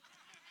church.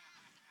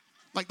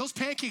 Like, those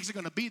pancakes are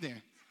going to be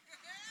there.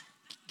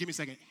 Give me a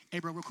second. Hey,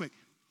 bro, real quick.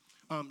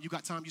 You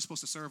got time? You're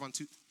supposed to serve on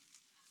two.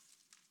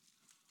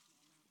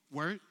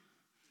 Word?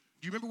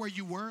 Do you remember where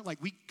you were? Like,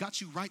 we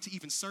got you right to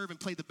even serve and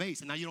play the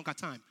bass, and now you don't got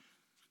time.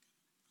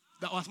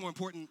 That's more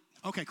important.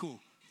 Okay, cool.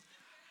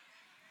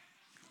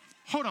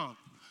 Hold on.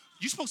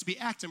 You're supposed to be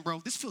acting, bro.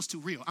 This feels too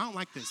real. I don't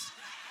like this.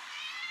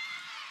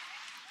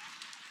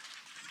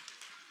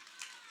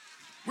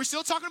 We're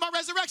still talking about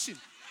resurrection.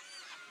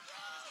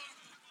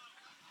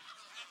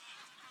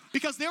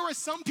 Because there were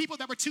some people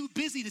that were too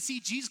busy to see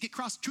Jesus get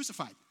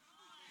crucified.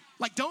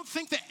 Like, don't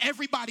think that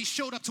everybody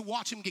showed up to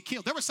watch him get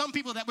killed. There were some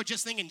people that were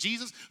just thinking,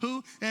 Jesus,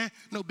 who?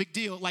 No big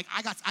deal. Like,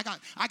 I got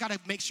to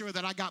make sure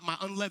that I got my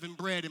unleavened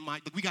bread and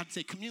we got to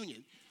take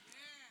communion.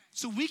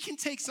 So we can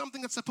take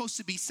something that's supposed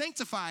to be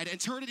sanctified and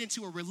turn it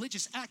into a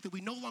religious act that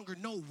we no longer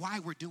know why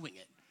we're doing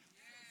it.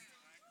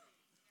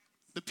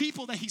 The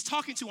people that he's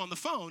talking to on the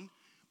phone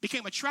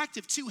became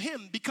attractive to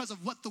him because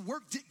of what the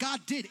work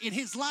God did in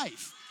his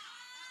life.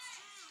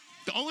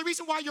 The only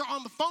reason why you're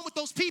on the phone with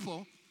those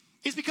people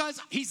is because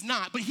he's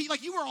not. But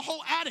you were a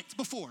whole addict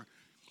before,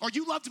 or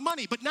you loved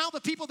money. But now the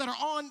people that are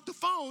on the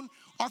phone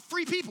are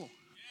free people.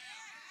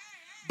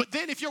 But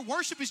then if your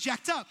worship is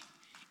jacked up,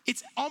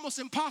 it's almost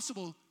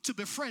impossible to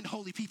befriend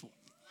holy people.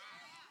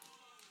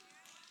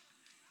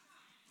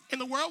 And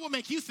the world will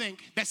make you think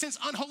that since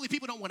unholy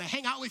people don't want to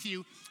hang out with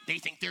you, they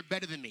think they're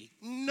better than me.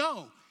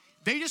 No,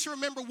 they just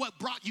remember what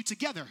brought you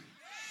together.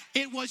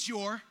 It was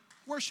your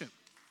worship.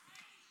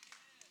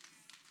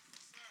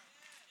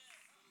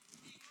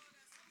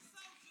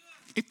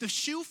 If the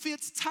shoe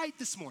fits tight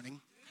this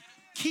morning,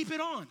 keep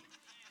it on.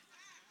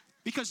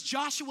 Because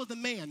Joshua the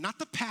man, not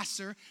the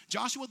pastor,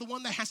 Joshua the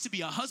one that has to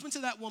be a husband to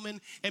that woman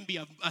and be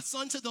a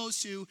son to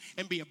those two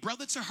and be a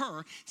brother to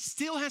her,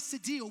 still has to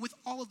deal with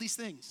all of these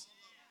things.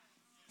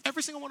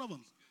 Every single one of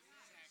them.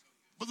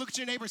 But look at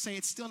your neighbor and say,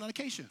 it's still not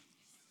acacia.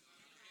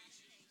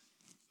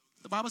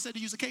 The Bible said to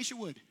use acacia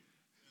wood.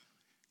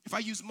 If I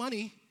use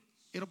money,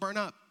 it'll burn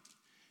up.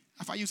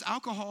 If I use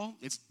alcohol,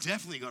 it's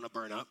definitely going to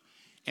burn up.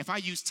 If I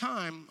use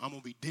time, I'm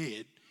going to be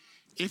dead.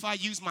 If I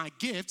use my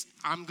gift,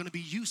 I'm going to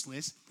be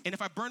useless. And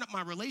if I burn up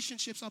my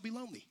relationships, I'll be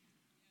lonely.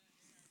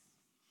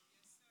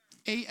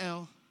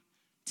 Altar.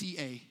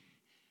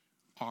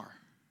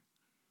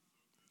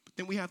 But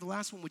then we have the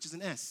last one, which is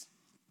an S.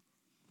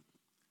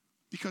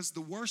 Because the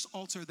worst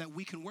altar that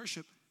we can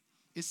worship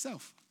is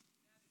self.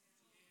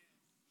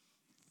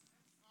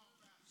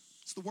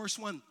 It's the worst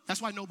one.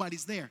 That's why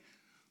nobody's there.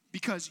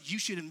 Because you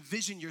should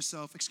envision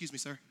yourself, excuse me,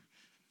 sir.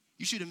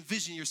 You should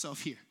envision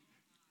yourself here.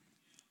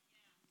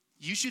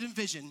 You should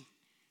envision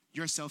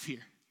yourself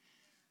here.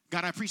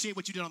 God, I appreciate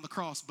what you did on the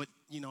cross, but,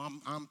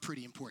 I'm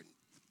pretty important.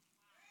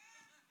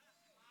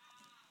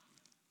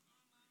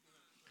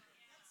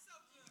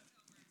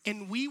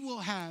 And we will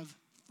have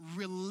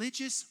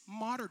religious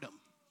martyrdom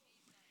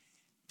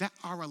that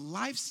our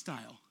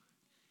lifestyle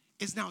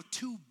is now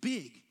too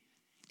big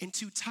and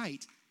too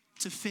tight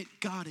to fit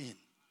God in.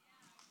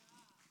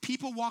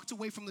 People walked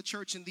away from the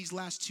church in these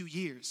last 2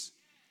 years,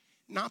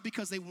 not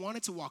because they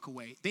wanted to walk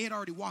away. They had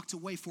already walked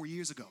away 4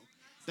 years ago.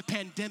 The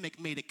pandemic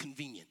made it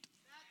convenient.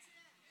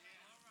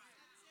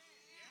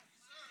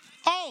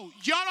 Oh,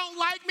 y'all don't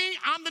like me?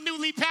 I'm the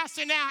new lead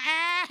pastor now.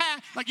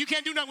 Like, you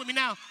can't do nothing with me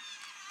now.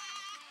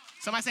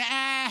 Somebody say,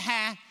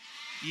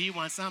 you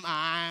want some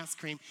ice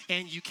cream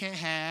and you can't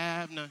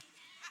have none.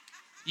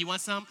 You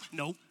want some?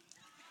 Nope.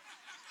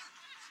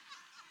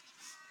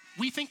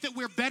 We think that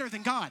we're better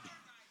than God.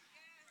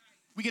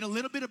 We get a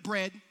little bit of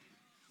bread.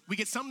 We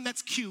get something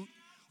that's cute.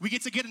 We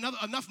get to get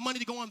enough money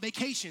to go on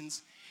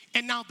vacations.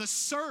 And now the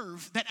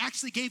serve that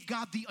actually gave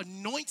God the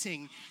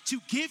anointing to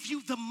give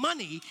you the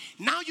money,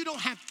 now you don't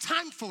have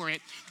time for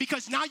it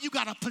because now you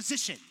got a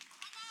position.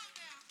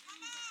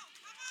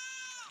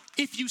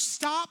 If you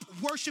stop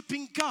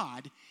worshiping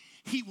God,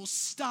 he will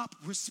stop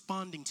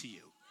responding to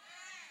you.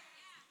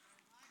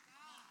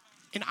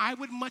 And I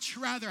would much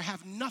rather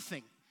have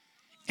nothing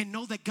and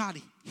know that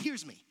God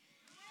hears me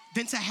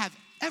than to have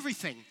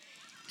everything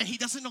and he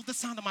doesn't know the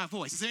sound of my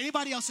voice. Is there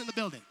anybody else in the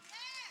building?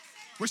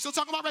 We're still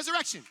talking about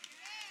resurrection.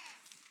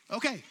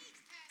 Okay.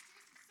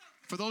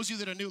 For those of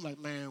you that are new, like,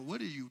 man,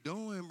 what are you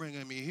doing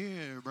bringing me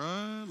here,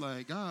 bro?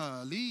 Like,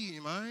 golly,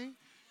 man.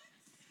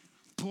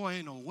 Boy,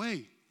 ain't no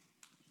way.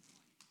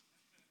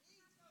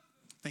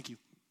 Thank you.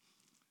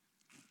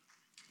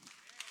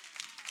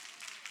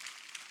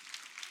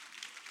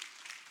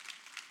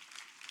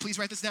 Please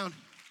write this down.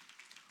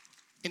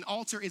 An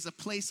altar is a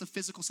place of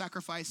physical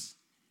sacrifice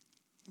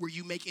where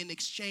you make an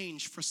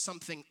exchange for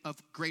something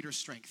of greater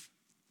strength.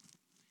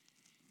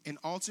 An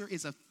altar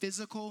is a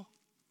physical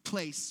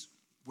place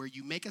where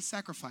you make a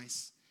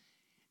sacrifice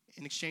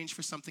in exchange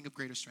for something of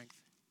greater strength.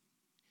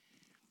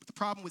 But the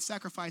problem with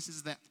sacrifices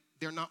is that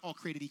they're not all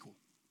created equal.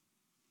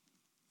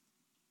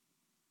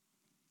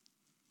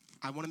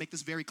 I want to make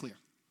this very clear.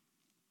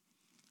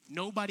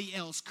 Nobody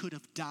else could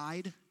have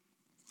died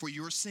for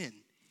your sin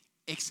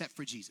except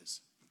for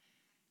Jesus.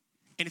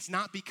 And it's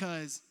not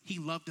because he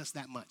loved us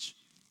that much.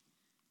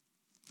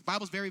 The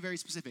Bible's very, very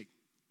specific.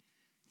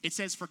 It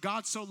says, for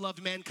God so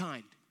loved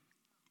mankind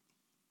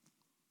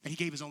that he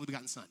gave his only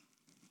begotten son.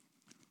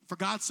 For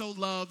God so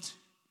loved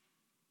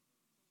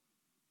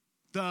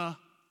the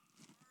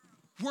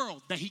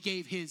world that he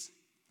gave his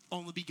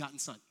only begotten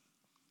son.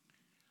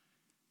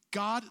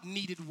 God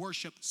needed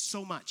worship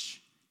so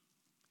much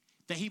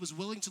that he was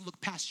willing to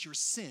look past your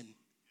sin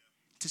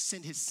to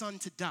send his son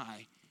to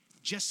die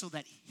just so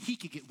that he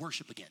could get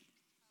worship again.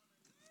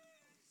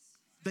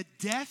 The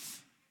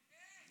death,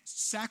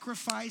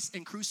 sacrifice,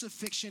 and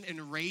crucifixion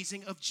and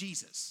raising of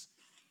Jesus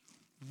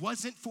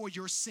wasn't for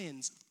your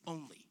sins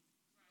only.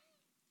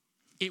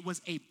 It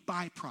was a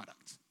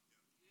byproduct.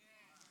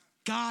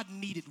 God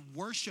needed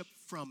worship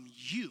from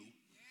you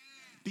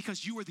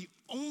because you were the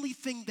only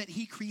thing that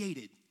he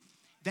created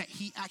that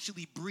he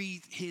actually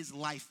breathed his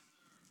life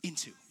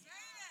into.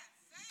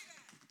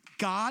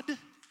 God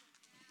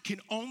can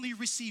only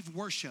receive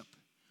worship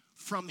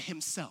from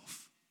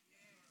himself.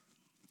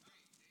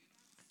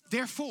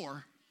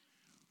 Therefore,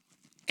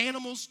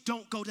 animals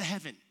don't go to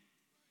heaven.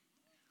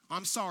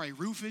 I'm sorry,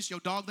 Rufus,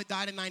 your dog that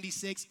died in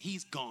 96,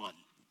 he's gone.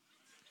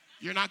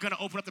 You're not gonna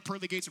open up the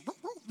pearly gates and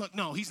look,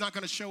 no, he's not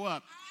gonna show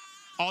up.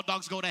 All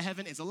dogs go to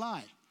heaven is a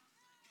lie.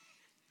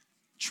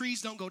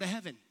 Trees don't go to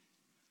heaven.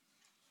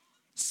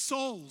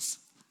 Souls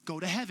go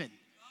to heaven.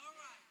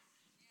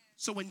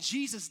 So when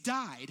Jesus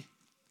died,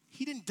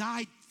 he didn't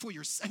die for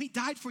your, he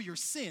died for your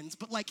sins,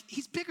 but like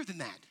he's bigger than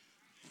that.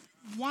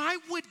 Why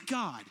would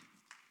God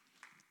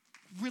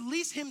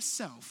release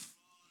himself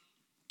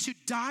to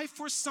die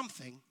for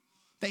something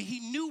that he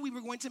knew we were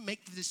going to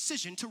make the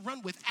decision to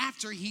run with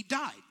after he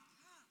died?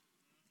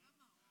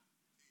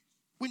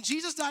 When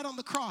Jesus died on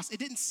the cross, it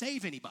didn't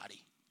save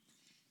anybody.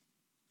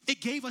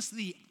 It gave us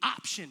the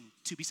option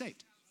to be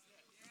saved.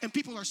 And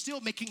people are still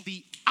making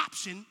the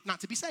option not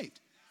to be saved.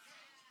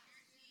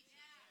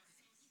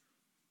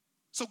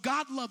 So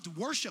God loved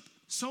worship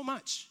so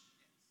much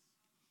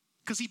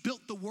because he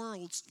built the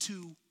worlds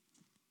to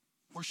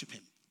worship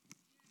him.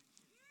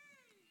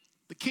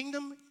 The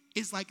kingdom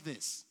is like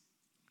this.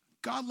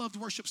 God loved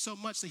worship so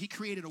much that he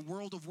created a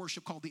world of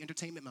worship called the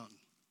Entertainment Mountain.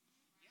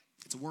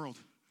 It's a world.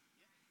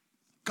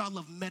 God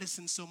loved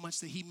medicine so much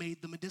that he made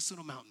the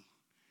Medicinal Mountain.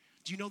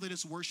 Do you know that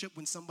it's worship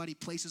when somebody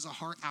places a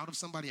heart out of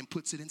somebody and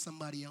puts it in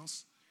somebody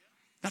else?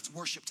 That's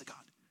worship to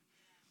God.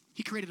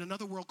 He created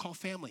another world called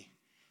family.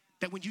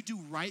 That when you do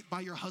right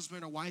by your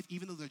husband or wife,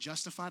 even though they're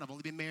justified, I've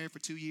only been married for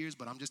 2 years,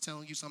 but I'm just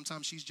telling you,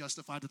 sometimes she's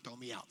justified to throw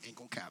me out. Ain't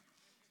gonna cap.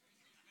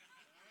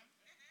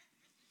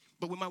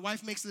 But when my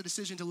wife makes the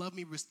decision to love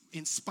me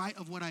in spite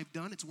of what I've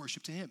done, it's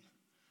worship to him.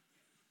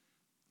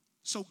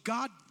 So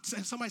God,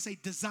 somebody say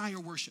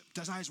desires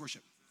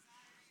worship.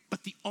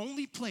 But the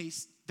only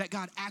place that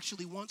God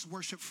actually wants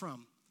worship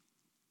from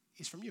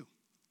is from you.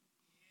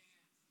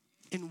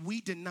 And we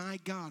deny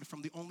God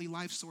from the only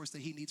life source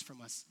that he needs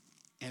from us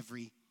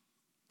every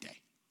day.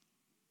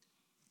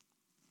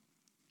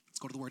 Let's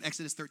go to the word.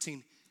 Exodus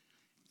 13,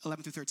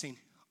 11 through 13.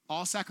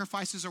 All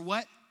sacrifices are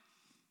what?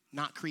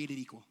 Not created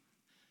equal.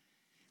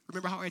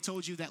 Remember how I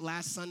told you that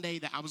last Sunday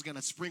that I was going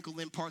to sprinkle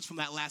in parts from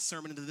that last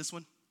sermon into this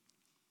one?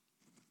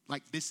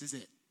 Like, this is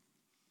it.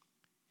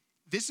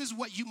 This is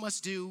what you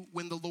must do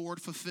when the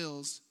Lord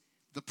fulfills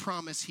the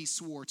promise he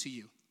swore to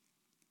you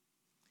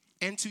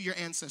and to your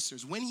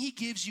ancestors. When he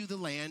gives you the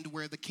land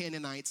where the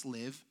Canaanites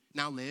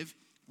now live,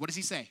 what does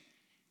he say?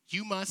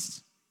 You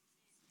must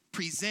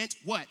present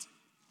what?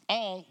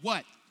 All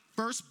what?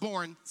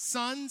 Firstborn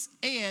sons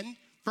and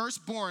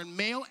firstborn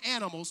male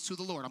animals to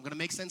the Lord. I'm going to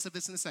make sense of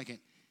this in a second.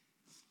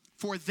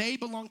 For they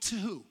belong to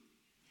who?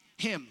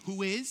 Him,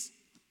 who is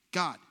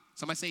God.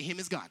 Somebody say him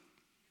is God.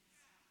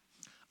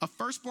 A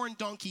firstborn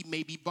donkey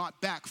may be bought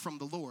back from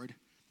the Lord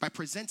by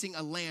presenting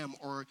a lamb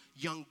or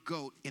young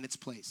goat in its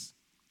place.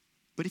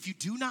 But if you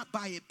do not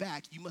buy it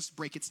back, you must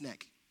break its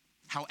neck.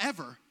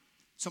 However,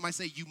 somebody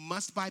say you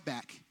must buy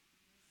back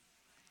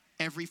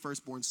every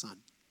firstborn son.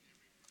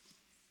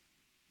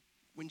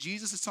 When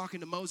Jesus is talking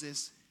to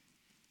Moses,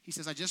 he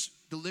says, I just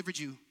delivered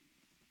you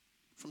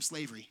from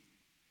slavery.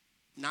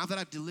 Now that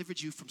I've delivered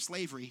you from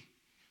slavery,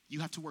 you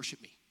have to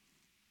worship me.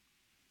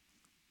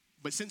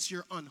 But since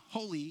you're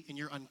unholy and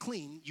you're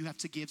unclean, you have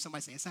to give,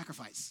 somebody say, a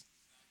sacrifice.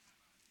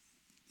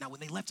 Now,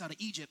 when they left out of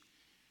Egypt,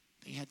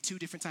 they had 2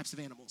 different types of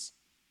animals.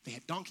 They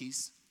had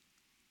donkeys,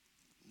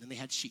 and then they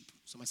had sheep.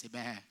 Somebody say,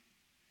 bah.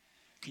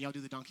 Can y'all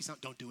do the donkey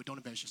sound? Don't do it. Don't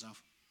embarrass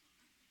yourself.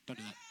 Don't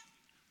do that.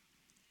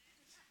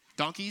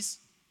 Donkeys,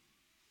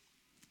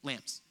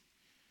 lambs.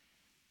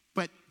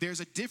 But there's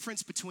a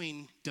difference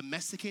between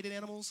domesticated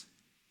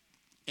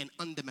and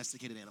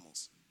undomesticated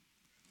animals,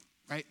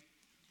 right?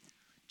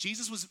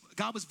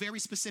 God was very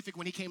specific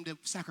when he came to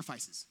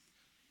sacrifices.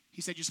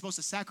 He said you're supposed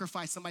to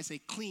sacrifice, somebody say,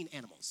 clean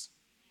animals.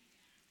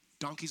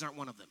 Donkeys aren't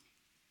one of them.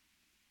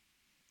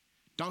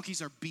 Donkeys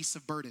are beasts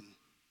of burden.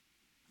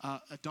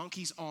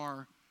 Donkeys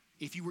are,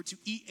 if you were to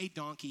eat a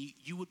donkey,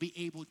 you would be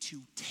able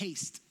to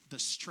taste the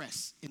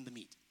stress in the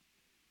meat.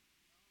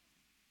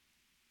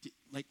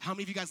 Like, how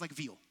many of you guys like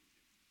veal?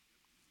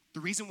 The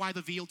reason why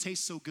the veal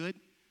tastes so good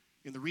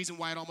and the reason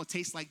why it almost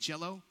tastes like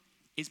Jell-O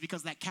is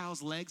because that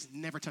cow's legs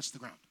never touch the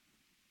ground.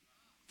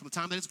 From the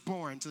time that it's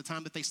born to the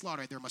time that they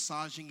slaughter it, they're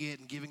massaging it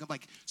and giving up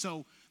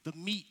so the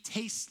meat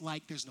tastes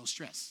like there's no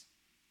stress.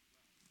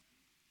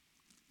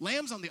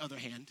 Lambs, on the other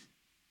hand,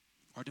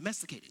 are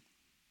domesticated,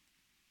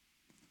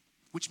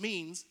 which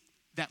means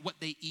that what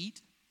they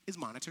eat is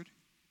monitored.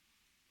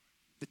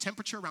 The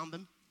temperature around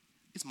them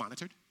is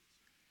monitored.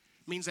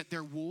 It means that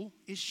their wool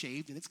is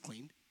shaved and it's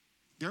cleaned.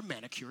 They're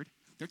manicured.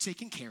 They're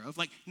taken care of.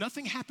 Like,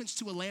 nothing happens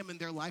to a lamb in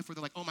their life where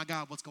they're like, oh my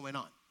God, what's going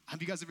on?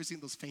 Have you guys ever seen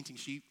those fainting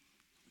sheep?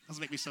 Those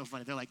make me so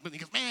funny. They're like, he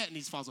goes, man, and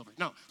he falls over.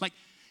 No, like,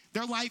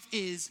 their life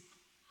is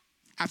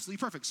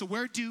absolutely perfect. So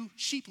where do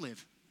sheep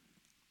live?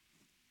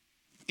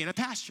 In a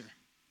pasture.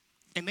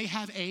 And they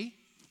have a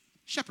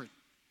shepherd.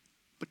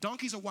 But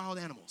donkeys are wild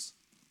animals.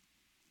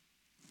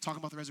 Talking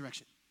about the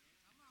resurrection.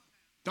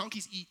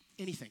 Donkeys eat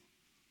anything.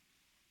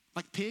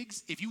 Like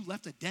pigs, if you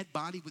left a dead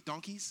body with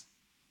donkeys,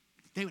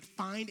 they would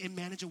find and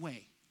manage a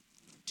way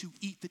to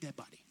eat the dead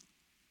body.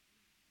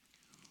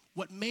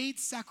 What made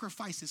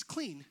sacrifices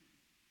clean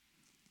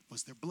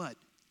was their blood.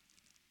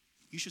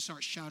 You should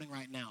start shouting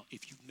right now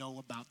if you know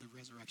about the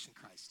resurrection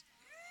Christ.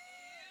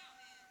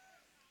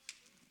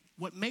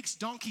 What makes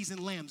donkeys and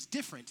lambs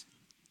different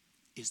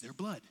is their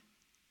blood.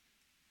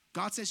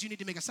 God says you need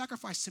to make a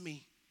sacrifice to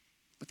me,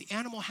 but the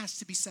animal has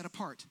to be set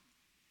apart.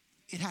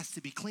 It has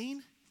to be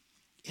clean.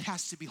 It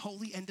has to be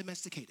holy and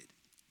domesticated.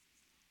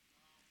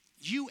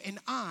 You and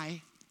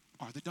I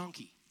are the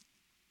donkey.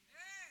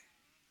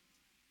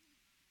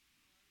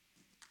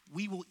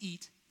 We will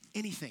eat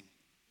anything.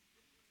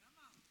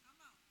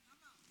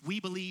 We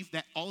believe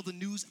that all the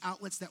news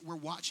outlets that we're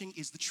watching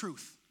is the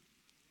truth.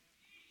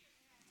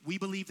 We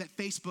believe that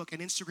Facebook and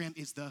Instagram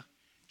is the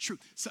truth.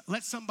 So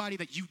let somebody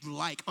that you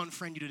like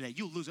unfriend you today.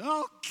 You'll lose it.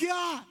 Oh,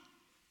 God.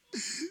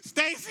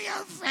 Stacy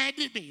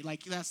unfriended me.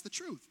 Like, that's the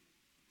truth.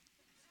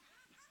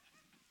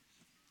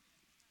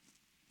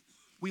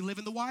 We live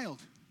in the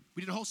wild.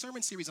 We did a whole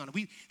sermon series on it.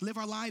 We live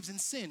our lives in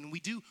sin.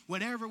 We do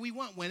whatever we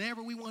want,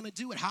 whenever we want to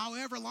do it,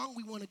 however long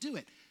we want to do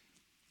it.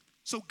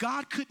 So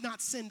God could not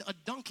send a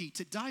donkey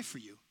to die for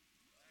you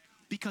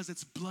because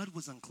its blood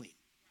was unclean.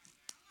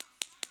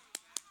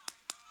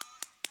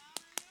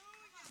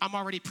 I'm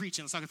already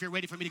preaching. So if you're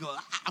ready for me to go,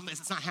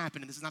 it's not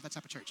happening. This is not that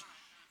type of church.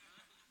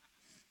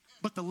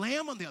 But the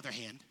lamb, on the other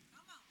hand,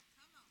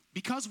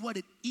 because what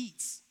it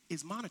eats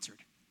is monitored,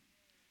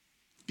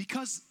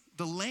 because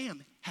the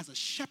lamb has a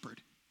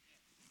shepherd,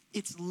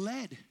 it's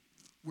led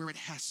where it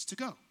has to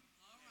go.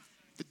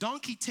 The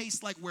donkey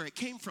tastes like where it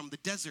came from, the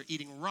desert,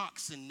 eating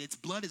rocks, and its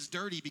blood is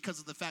dirty because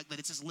of the fact that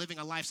it's just living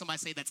a life, somebody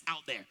say, that's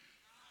out there.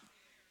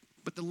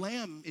 But the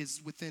lamb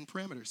is within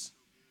parameters.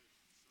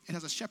 It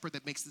has a shepherd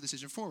that makes the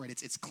decision for it.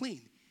 It's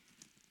clean.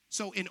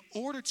 So in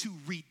order to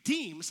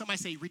redeem, somebody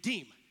say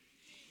redeem.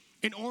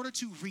 In order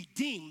to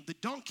redeem the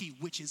donkey,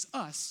 which is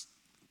us,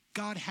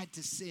 God had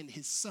to send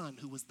his son,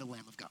 who was the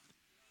Lamb of God.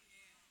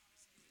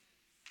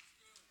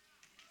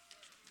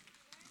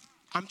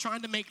 I'm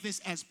trying to make this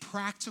as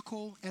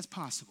practical as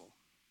possible.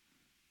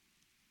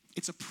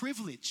 It's a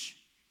privilege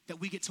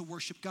that we get to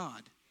worship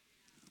God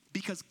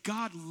because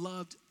God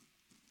loved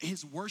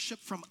his worship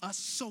from us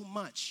so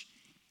much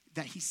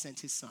that he sent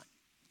his son.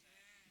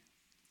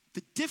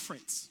 The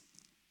difference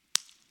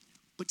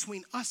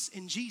between us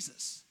and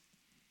Jesus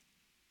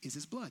is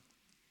his blood.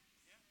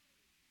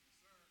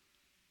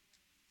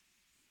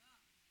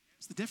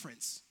 It's the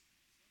difference.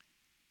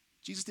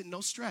 Jesus didn't know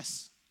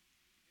stress.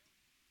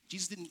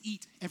 Jesus didn't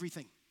eat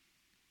everything.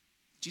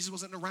 Jesus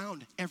wasn't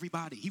around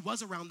everybody. He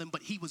was around them,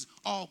 but he was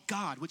all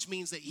God, which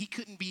means that he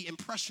couldn't be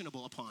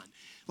impressionable upon.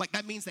 Like,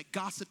 that means that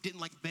gossip didn't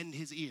like bend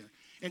his ear.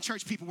 And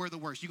church people, we're the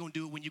worst. You're going to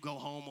do it when you go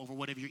home over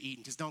whatever you're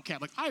eating. Just don't care.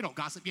 Like, I don't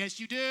gossip. Yes,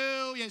 you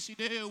do. Yes, you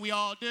do. We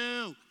all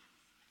do.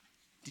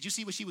 Did you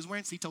see what she was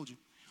wearing? See, told you.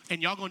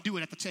 And y'all going to do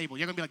it at the table.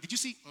 You're going to be like, did you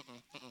see?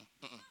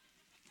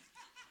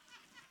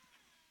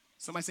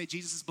 Somebody say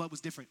Jesus' blood was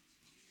different.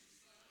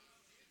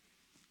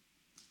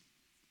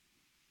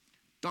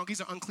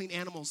 Donkeys are unclean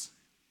animals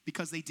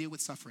because they deal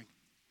with suffering.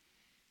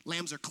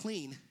 Lambs are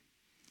clean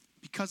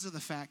because of the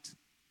fact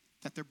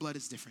that their blood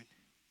is different.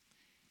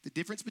 The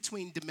difference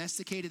between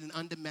domesticated and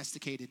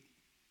undomesticated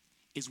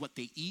is what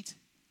they eat,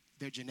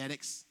 their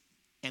genetics,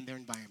 and their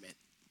environment.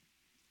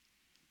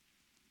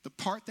 The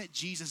part that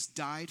Jesus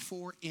died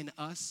for in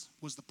us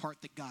was the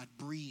part that God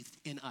breathed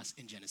in us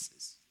in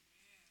Genesis.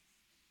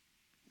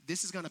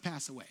 This is going to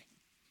pass away,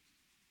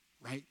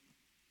 right?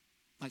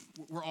 Like,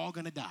 we're all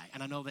going to die.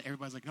 And I know that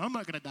everybody's like, no, I'm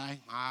not going to die.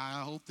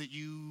 I hope that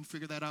you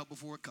figure that out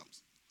before it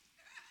comes.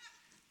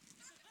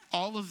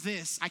 All of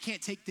this, I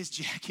can't take this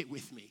jacket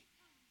with me.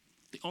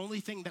 The only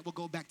thing that will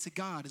go back to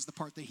God is the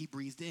part that he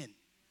breathed in.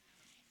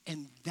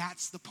 And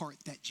that's the part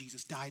that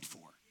Jesus died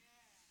for.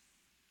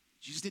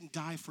 Jesus didn't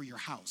die for your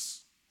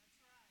house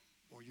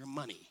or your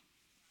money.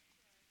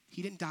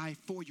 He didn't die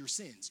for your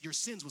sins. Your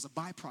sins was a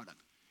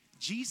byproduct.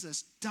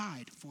 Jesus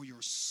died for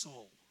your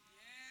soul.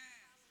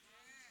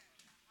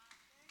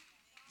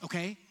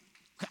 Okay?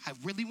 I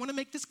really want to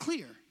make this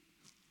clear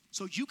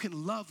so you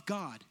can love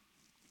God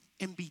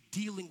and be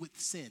dealing with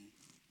sin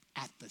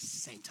at the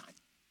same time.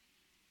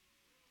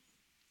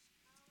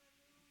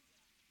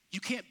 You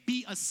can't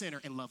be a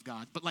sinner and love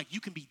God, but like you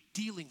can be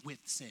dealing with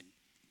sin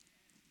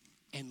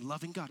and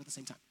loving God at the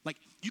same time. Like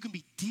you can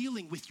be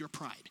dealing with your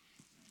pride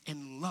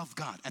and love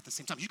God at the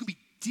same time. You can be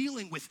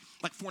dealing with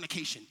like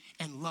fornication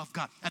and love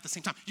God at the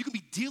same time. You can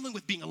be dealing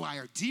with being a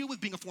liar, deal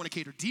with being a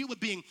fornicator, deal with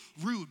being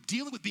rude,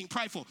 dealing with being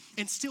prideful,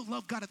 and still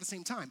love God at the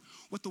same time.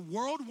 What the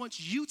world wants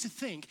you to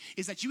think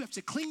is that you have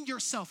to clean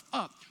yourself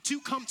up to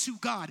come to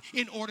God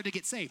in order to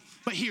get saved.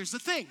 But here's the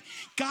thing.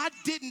 God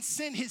didn't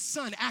send his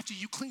son after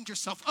you cleaned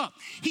yourself up.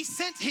 He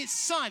sent his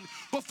son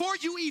before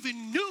you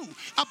even knew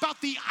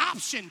about the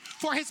option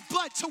for his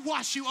blood to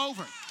wash you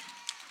over.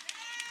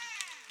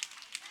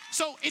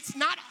 So it's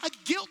not a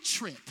guilt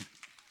trip.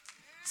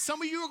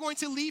 Some of you are going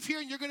to leave here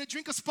and you're going to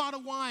drink a spot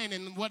of wine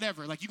and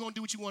whatever. Like, you're going to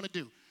do what you want to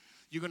do.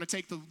 You're going to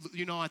take the,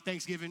 on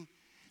Thanksgiving,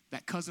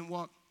 that cousin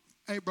walk.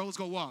 Hey, bro, let's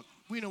go walk.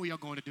 We know what y'all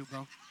going to do,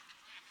 bro.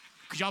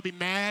 Because y'all be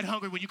mad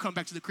hungry when you come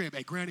back to the crib.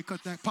 Hey, Granny,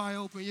 cut that pie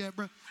open yet,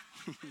 bro?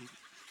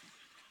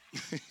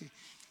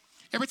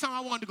 Every time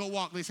I wanted to go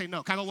walk, they say,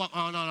 no. Can I go walk?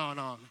 Oh,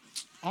 no.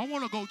 I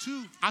want to go,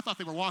 too. I thought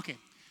they were walking.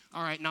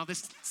 All right, now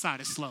this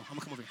side is slow. I'm going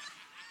to come over here.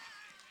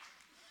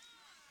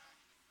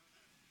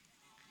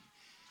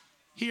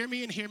 Hear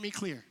me and hear me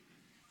clear.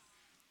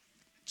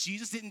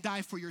 Jesus didn't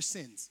die for your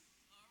sins.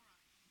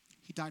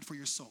 He died for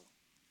your soul.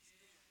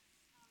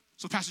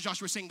 So Pastor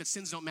Joshua was saying that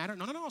sins don't matter.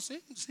 No. Sin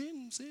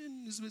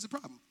is a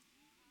problem.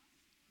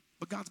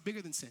 But God's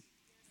bigger than sin.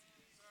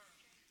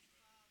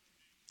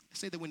 I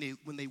say that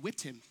when they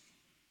whipped him,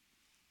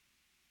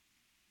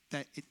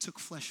 that it took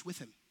flesh with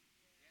him.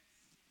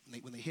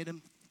 When they hit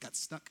him, it got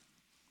stuck,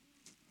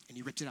 and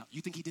he ripped it out. You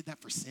think he did that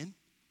for sin?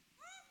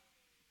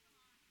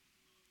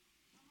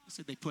 I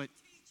said they put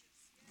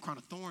a crown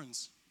of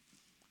thorns.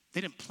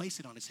 They didn't place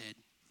it on his head.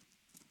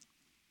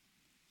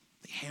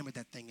 They hammered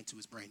that thing into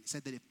his brain. It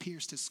said that it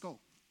pierced his skull.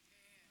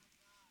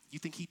 You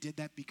think he did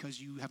that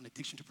because you have an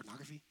addiction to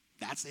pornography?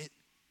 That's it?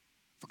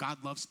 For God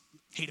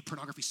hated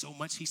pornography so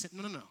much, he said,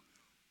 no.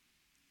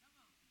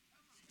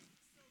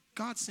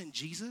 God sent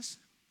Jesus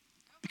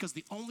because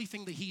the only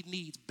thing that he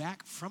needs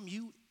back from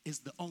you is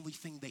the only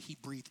thing that he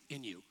breathed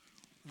in you,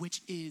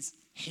 which is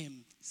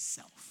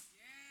himself.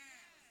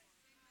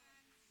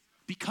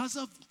 Because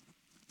of,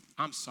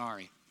 I'm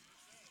sorry,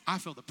 I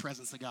feel the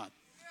presence of God.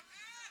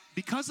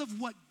 Because of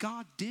what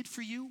God did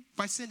for you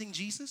by sending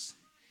Jesus,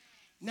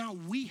 now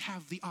we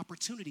have the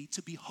opportunity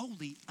to be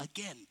holy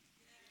again.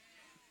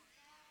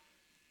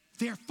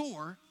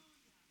 Therefore,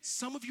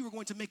 some of you are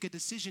going to make a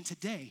decision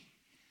today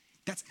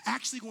that's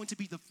actually going to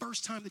be the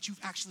first time that you've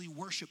actually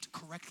worshiped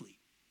correctly.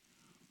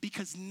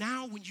 Because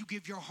now when you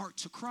give your heart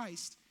to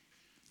Christ,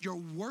 you're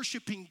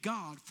worshiping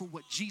God for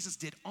what Jesus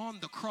did on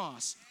the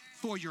cross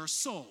for your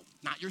soul,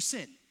 not your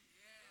sin.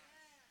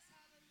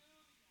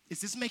 Is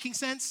this making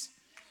sense?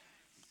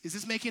 Is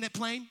this making it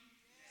plain?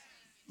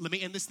 Let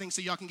me end this thing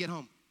so y'all can get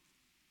home.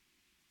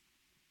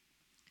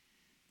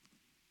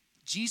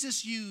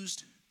 Jesus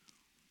used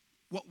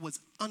what was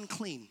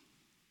unclean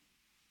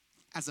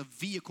as a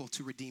vehicle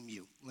to redeem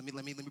you. Let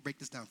me break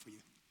this down for you.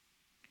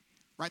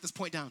 Write this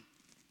point down.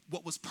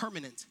 What was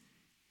permanent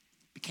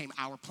became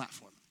our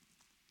platform.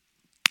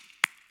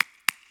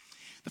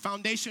 The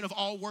foundation of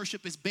all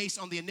worship is based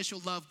on the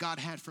initial love God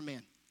had for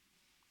man.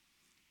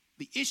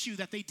 The issue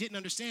that they didn't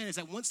understand is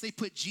that once they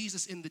put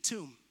Jesus in the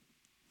tomb,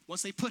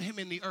 once they put him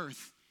in the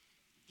earth,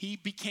 he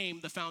became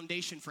the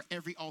foundation for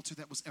every altar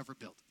that was ever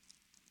built.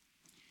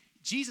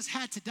 Jesus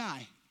had to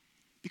die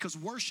because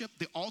worship,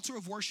 the altar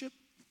of worship,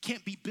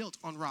 can't be built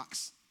on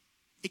rocks.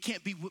 It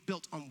can't be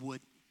built on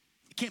wood.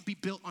 It can't be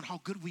built on how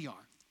good we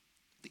are.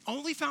 The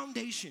only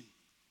foundation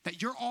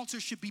that your altar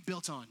should be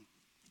built on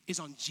is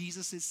on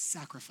Jesus'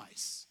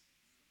 sacrifice.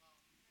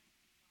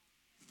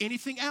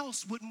 Anything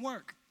else wouldn't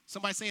work.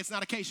 Somebody say it's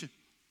not acacia.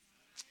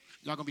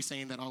 Y'all gonna be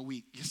saying that all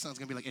week. Your son's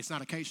gonna be like, it's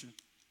not acacia.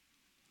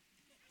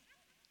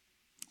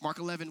 Mark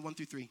 11,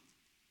 1-3.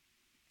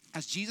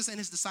 As Jesus and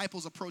his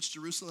disciples approached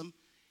Jerusalem,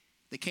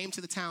 they came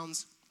to the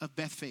towns of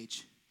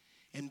Bethphage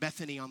and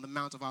Bethany on the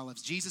Mount of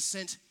Olives. Jesus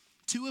sent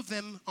two of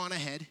them on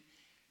ahead,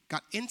 go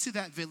into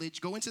that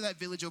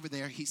village over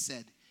there, he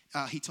said,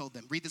 he told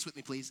them. Read this with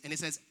me, please. And it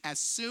says, as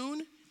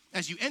soon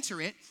as you enter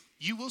it,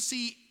 you will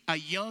see a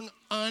young,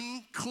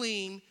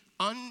 unclean,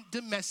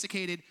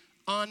 undomesticated,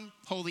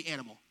 unholy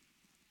animal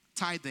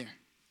tied there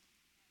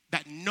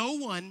that no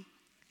one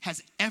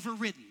has ever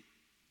ridden.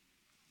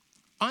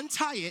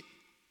 Untie it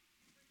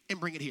and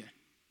bring it here.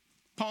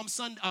 Palm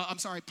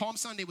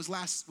Sunday was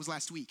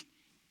last week. It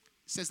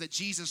says that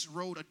Jesus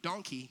rode a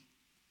donkey,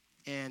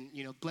 and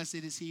blessed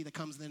is he that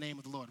comes in the name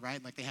of the Lord,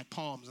 right? Like they had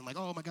palms and like,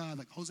 oh my God,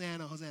 like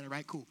Hosanna, Hosanna,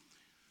 right? Cool.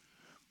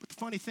 But the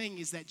funny thing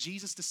is that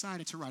Jesus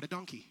decided to ride a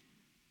donkey.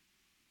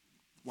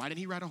 Why didn't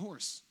he ride a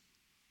horse?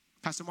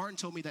 Pastor Martin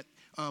told me that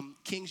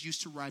kings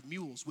used to ride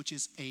mules, which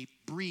is a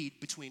breed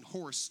between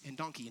horse and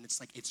donkey, and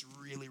it's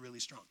really, really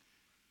strong.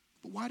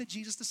 But why did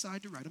Jesus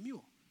decide to ride a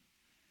mule?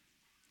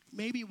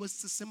 Maybe it was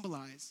to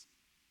symbolize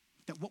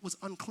that what was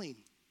unclean,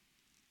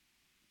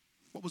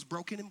 what was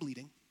broken and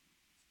bleeding,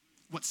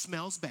 what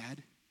smells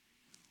bad,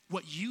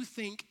 what you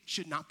think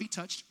should not be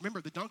touched.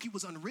 Remember, the donkey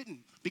was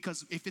unwritten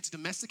because if it's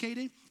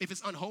domesticated, if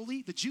it's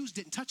unholy, the Jews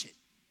didn't touch it.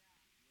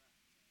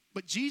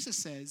 But Jesus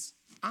says,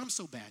 I'm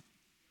so bad.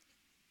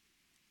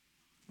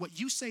 What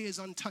you say is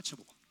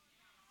untouchable.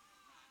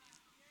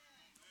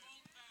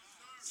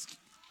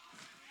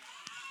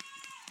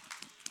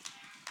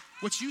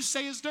 What you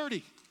say is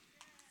dirty.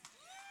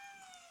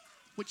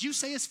 What you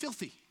say is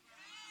filthy.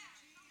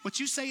 What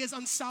you say is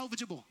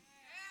unsalvageable.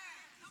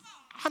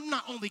 I'm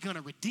not only going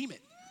to redeem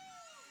it,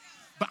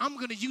 but I'm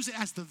going to use it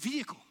as the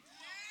vehicle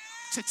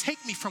to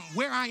take me from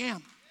where I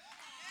am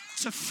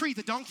to free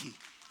the donkey.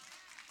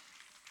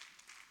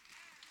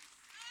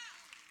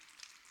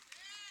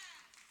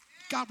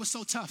 God was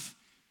so tough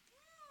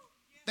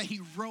that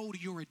he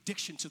rode your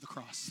addiction to the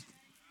cross.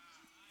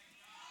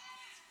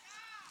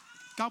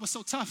 God was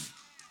so tough.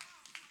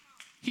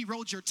 He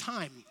rode your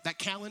time, that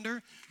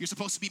calendar. You're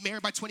supposed to be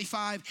married by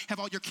 25, have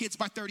all your kids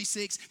by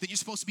 36. Then you're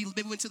supposed to be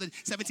living into the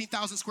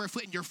 17,000 square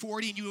foot and you're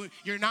 40 and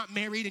you're not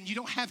married and you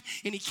don't have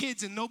any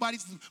kids and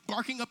nobody's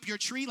barking up your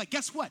tree. Like,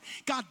 guess what?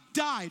 God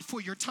died for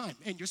your time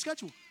and your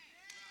schedule.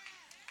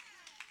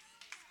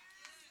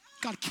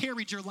 God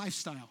carried your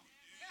lifestyle.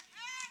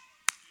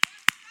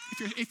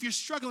 If you're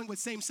struggling with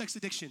same-sex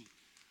addiction,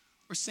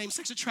 or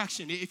same-sex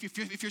attraction,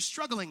 if you're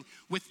struggling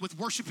with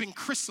worshiping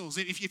crystals,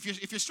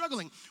 if you're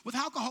struggling with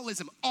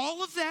alcoholism,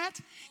 all of that,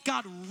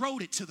 God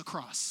rode it to the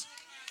cross.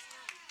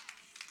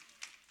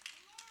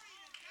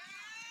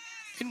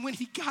 And when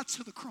he got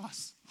to the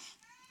cross,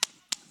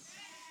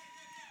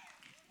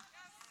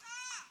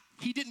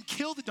 he didn't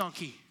kill the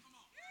donkey.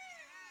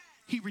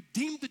 He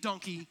redeemed the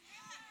donkey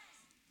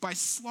by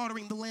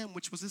slaughtering the lamb,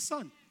 which was his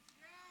son.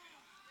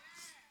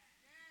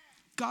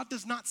 God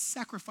does not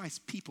sacrifice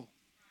people.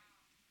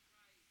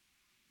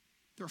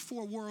 There are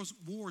 4 wars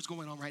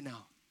going on right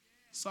now.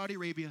 Saudi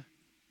Arabia,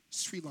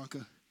 Sri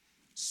Lanka,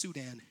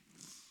 Sudan,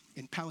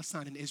 and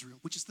Palestine and Israel,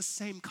 which is the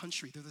same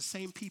country. They're the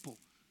same people.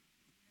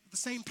 The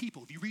same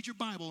people. If you read your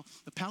Bible,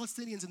 the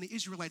Palestinians and the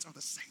Israelites are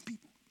the same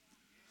people.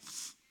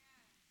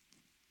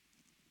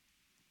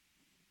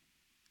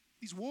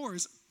 These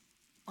wars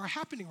are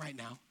happening right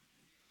now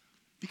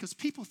because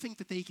people think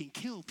that they can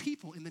kill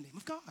people in the name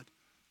of God.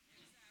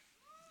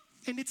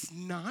 And it's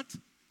not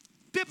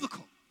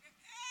biblical.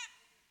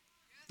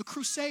 The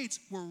Crusades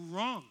were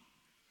wrong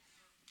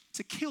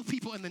to kill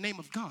people in the name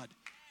of God,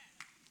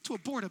 to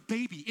abort a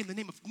baby in the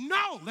name of,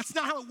 no, that's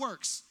not how it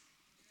works.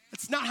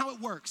 That's not how it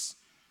works.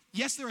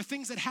 Yes, there are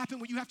things that happen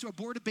when you have to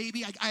abort a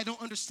baby. I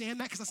don't understand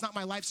that because that's not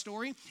my life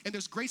story, and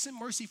there's grace and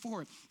mercy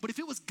for it. But if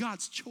it was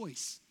God's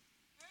choice,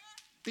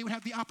 they would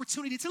have the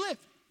opportunity to live.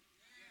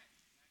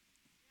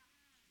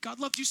 God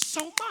loved you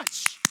so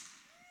much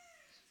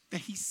that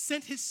he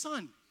sent his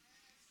son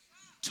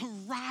to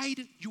ride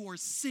your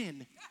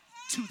sin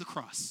to the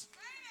cross.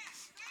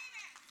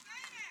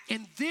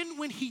 And then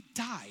when he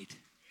died,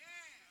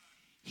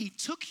 he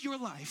took your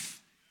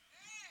life,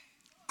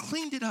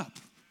 cleaned it up,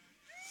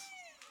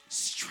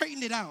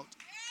 straightened it out,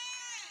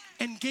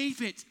 and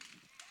gave it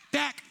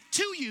back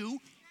to you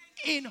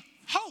in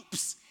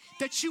hopes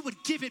that you would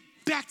give it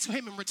back to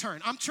him in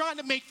return. I'm trying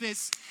to make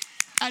this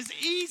as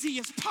easy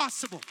as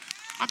possible.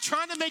 I'm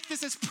trying to make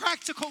this as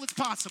practical as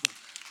possible.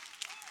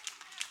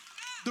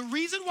 The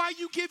reason why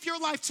you give your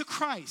life to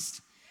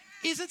Christ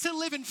isn't to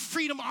live in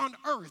freedom on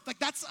earth. Like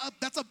that's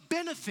a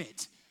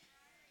benefit.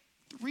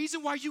 The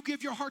reason why you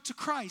give your heart to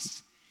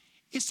Christ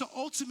is to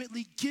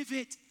ultimately give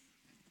it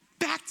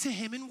back to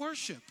him in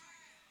worship.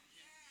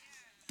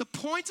 The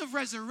point of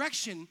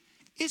resurrection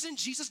isn't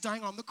Jesus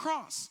dying on the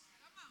cross.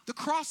 The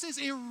cross is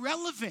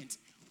irrelevant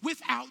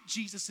without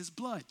Jesus'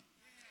 blood.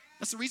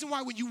 That's the reason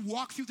why when you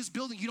walk through this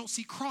building, you don't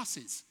see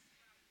crosses,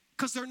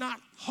 because they're not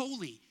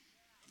holy.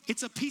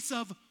 It's a piece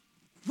of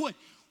wood.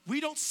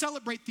 We don't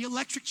celebrate the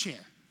electric chair.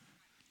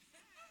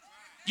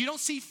 You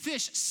don't see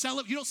fish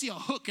you don't see a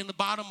hook in the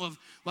bottom of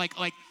like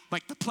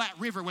the Platte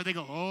River where they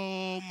go,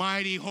 oh,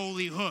 mighty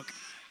holy hook.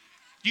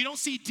 You don't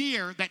see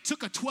deer that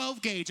took a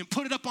 12 gauge and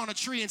put it up on a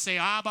tree and say,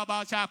 ah, ba,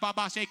 ba, cha, ba,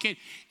 ba, say, kid.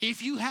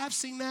 If you have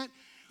seen that,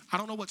 I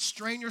don't know what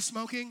strain you're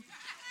smoking,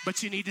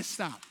 but you need to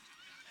stop.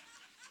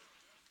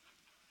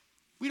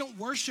 We don't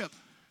worship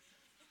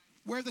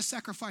where the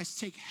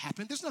sacrifice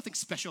happened. There's nothing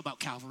special about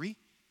Calvary.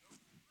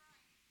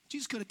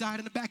 Jesus could have died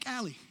in the back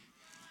alley,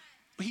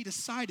 but he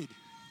decided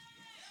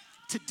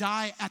to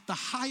die at the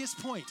highest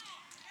point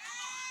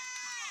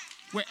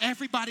where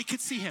everybody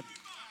could see him.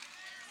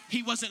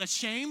 He wasn't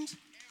ashamed.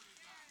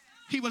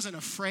 He wasn't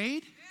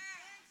afraid.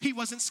 He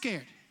wasn't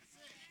scared.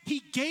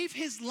 He gave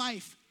his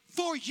life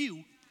for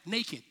you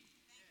naked,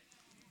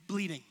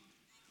 bleeding,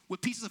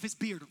 with pieces of his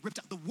beard ripped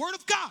out. The word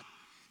of God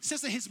says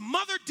that his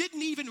mother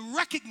didn't even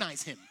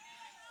recognize him.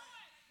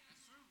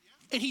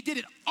 And he did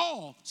it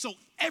all so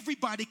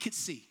everybody could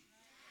see.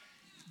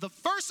 The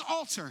first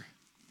altar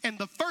and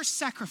the first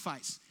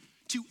sacrifice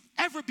to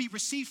ever be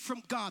received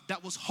from God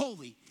that was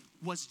holy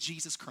was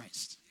Jesus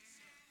Christ.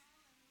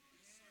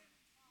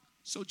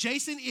 So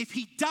Jason, if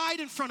he died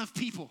in front of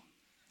people,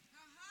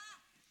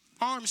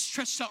 arms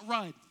stretched out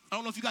wide, I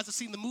don't know if you guys have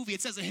seen the movie.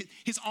 It says that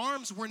his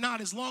arms were not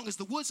as long as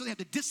the wood, so they had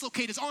to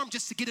dislocate his arm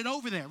just to get it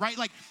over there, right?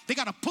 Like, they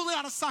got to pull it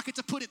out of socket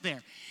to put it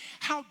there.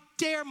 How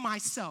dare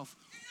myself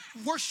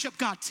worship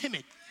God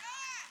timid?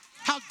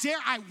 How dare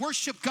I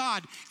worship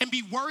God and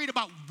be worried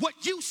about what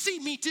you see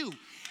me do?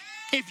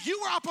 If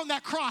you were up on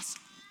that cross,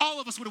 all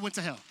of us would have went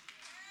to hell.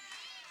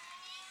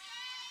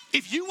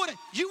 If you wouldn't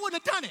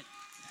have done it.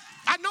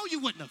 I know you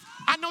wouldn't have.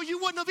 I know you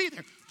wouldn't have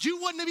either. You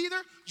wouldn't have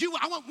either.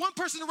 I want one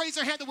person to raise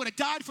their hand that would have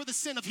died for the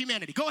sin of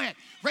humanity. Go ahead,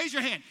 raise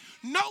your hand.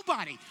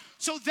 Nobody.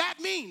 So that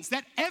means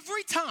that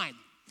every time,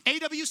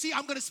 AWC,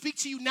 I'm going to speak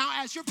to you now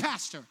as your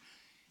pastor.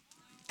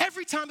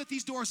 Every time that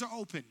these doors are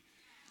open,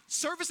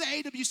 service at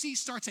AWC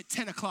starts at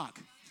 10 o'clock,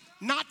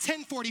 not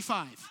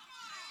 10:45.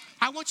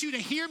 I want you to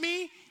hear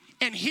me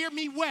and hear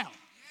me well.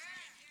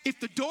 If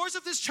the doors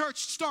of this church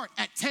start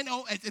at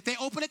if they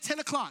open at 10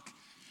 o'clock,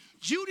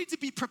 you need to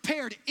be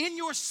prepared in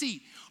your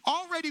seat,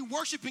 already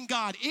worshiping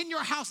God in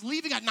your house,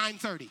 leaving at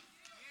 9:30.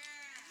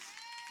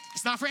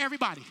 It's not for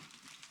everybody.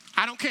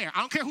 I don't care. I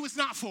don't care who it's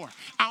not for.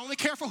 I only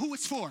care for who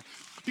it's for.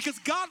 Because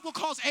God will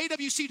cause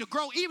AWC to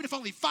grow even if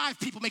only 5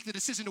 people make the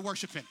decision to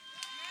worship him.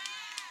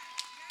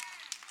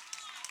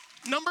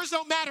 Numbers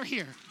don't matter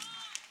here.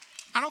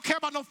 I don't care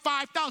about no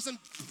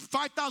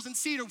 5,000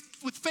 seater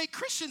with fake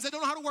Christians that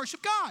don't know how to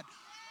worship God.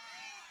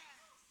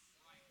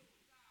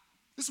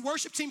 This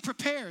worship team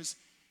prepares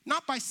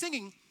not by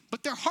singing,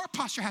 but their heart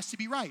posture has to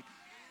be right.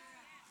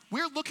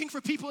 We're looking for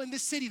people in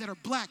this city that are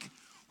black,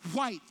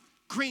 white,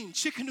 green,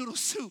 chicken noodle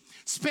soup,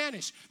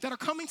 Spanish, that are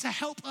coming to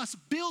help us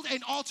build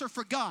an altar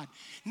for God,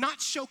 not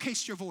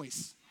showcase your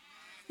voice.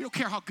 We don't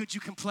care how good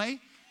you can play.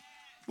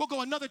 We'll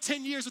go another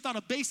 10 years without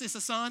a bassist,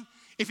 Hassan,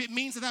 if it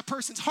means that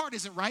person's heart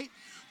isn't right,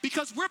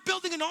 because we're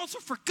building an altar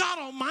for God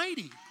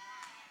Almighty.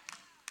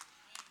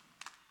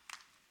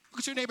 Look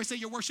at your neighbor and say,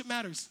 your worship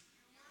matters.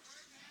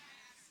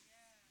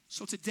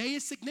 So today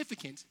is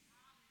significant.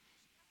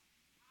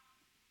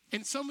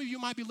 And some of you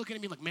might be looking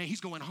at me like, man,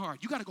 he's going hard.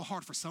 You got to go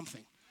hard for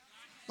something.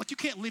 Like, you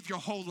can't live your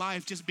whole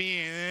life just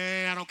being,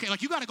 I don't care.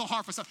 Like, you got to go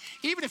hard for something.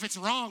 Even if it's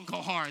wrong, go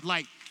hard.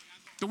 Like,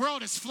 the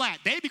world is flat.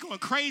 They be going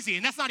crazy,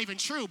 and that's not even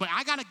true. But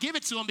I got to give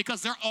it to them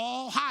because they're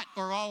all hot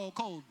or all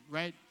cold,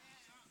 right?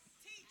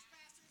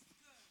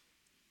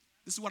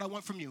 This is what I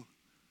want from you.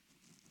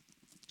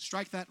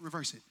 Strike that,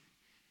 reverse it.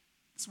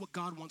 This is what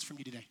God wants from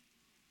you today.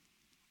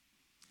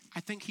 I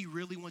think he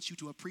really wants you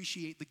to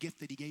appreciate the gift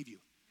that he gave you.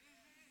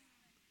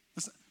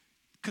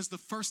 Because the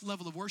first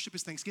level of worship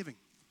is thanksgiving.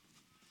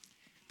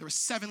 There are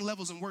 7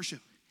 levels in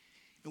worship,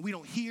 and we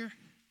don't hear,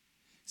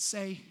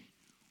 say,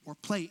 or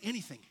play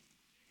anything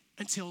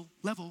until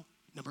level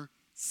number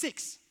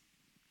 6.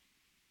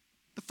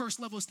 The first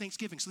level is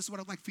thanksgiving. So this is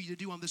what I'd like for you to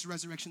do on this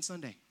Resurrection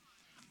Sunday.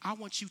 I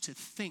want you to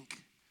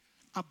think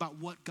about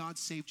what God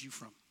saved you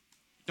from.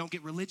 Don't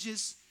get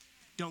religious.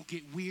 Don't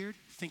get weird.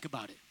 Think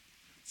about it.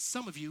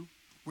 Some of you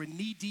were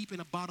knee deep in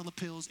a bottle of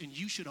pills and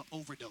you should have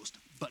overdosed,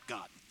 but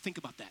God. Think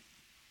about that.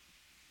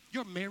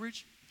 Your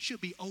marriage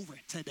should be over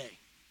today.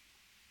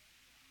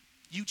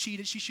 You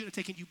cheated, she should have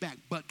taken you back,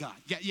 but God.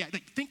 Yeah,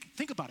 like,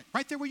 think about it,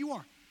 right there where you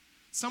are.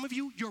 Some of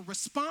you, your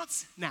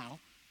response now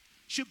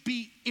should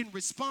be in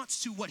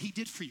response to what he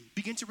did for you.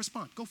 Begin to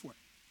respond, go for it.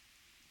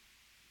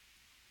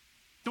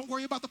 Don't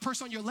worry about the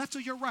person on your left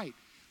or your right,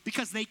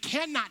 because they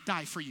cannot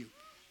die for you.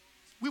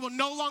 We will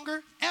no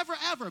longer,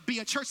 ever be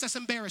a church that's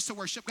embarrassed to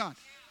worship God.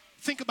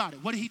 Think about it.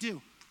 What did he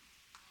do?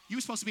 You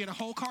were supposed to be in a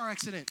whole car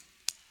accident.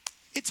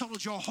 It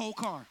totaled your whole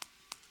car.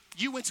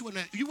 You went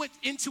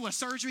into a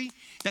surgery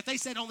that they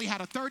said only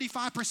had a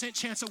 35%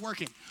 chance of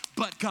working.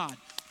 But God,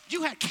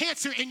 you had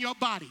cancer in your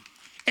body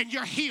and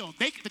you're healed.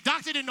 The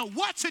doctor didn't know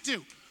what to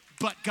do.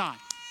 But God,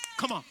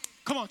 come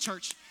on,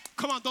 church.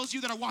 Come on, those of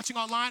you that are watching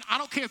online, I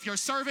don't care if you're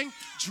serving,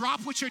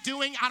 drop what you're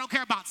doing. I don't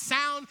care about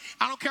sound.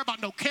 I don't care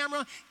about no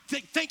camera.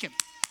 Think him.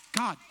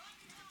 God,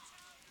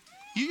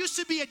 you used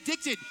to be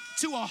addicted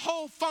to a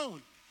whole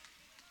phone,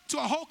 to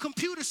a whole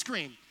computer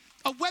screen.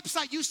 A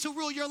website used to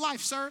rule your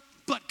life, sir.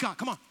 But God,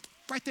 come on,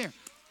 right there.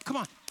 Come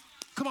on.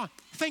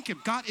 Thank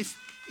him. God, if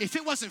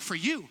it wasn't for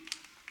you,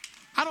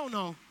 I don't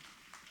know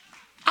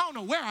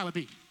where I would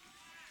be.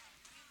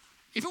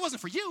 If it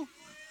wasn't for you,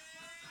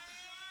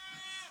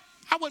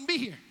 I wouldn't be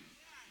here.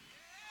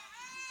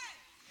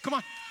 Come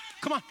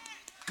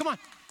on.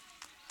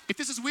 If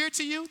this is weird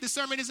to you, this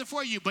sermon isn't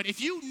for you. But if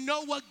you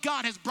know what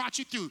God has brought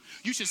you through,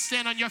 you should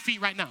stand on your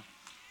feet right now.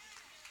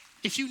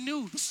 If you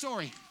knew the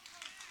story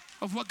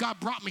of what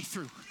God brought me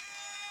through,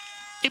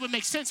 it would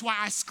make sense why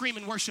I scream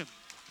in worship.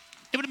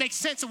 It would make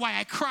sense of why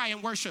I cry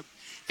in worship.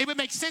 It would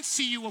make sense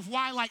to you of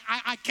why, like,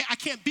 I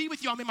can't be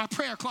with you. I'm in my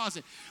prayer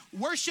closet.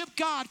 Worship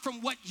God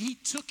from what he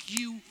took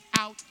you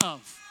out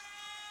of.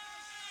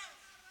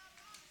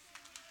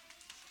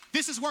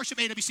 This is worship,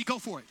 AWC. Go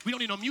for it. We don't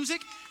need no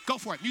music. Go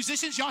for it.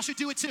 Musicians, y'all should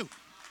do it too.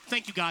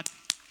 Thank you, God.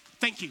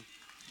 Thank you.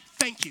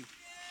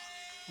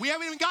 We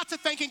haven't even got to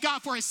thanking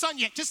God for his son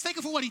yet. Just thank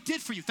him for what he did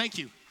for you. Thank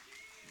you.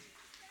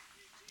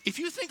 If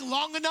you think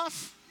long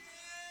enough,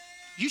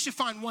 you should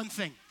find one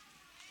thing.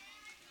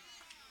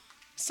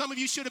 Some of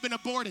you should have been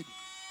aborted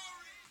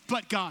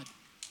but God.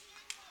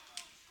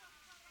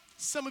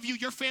 Some of you,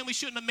 your family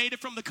shouldn't have made it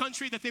from the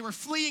country that they were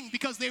fleeing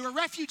because they were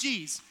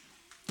refugees,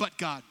 but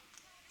God.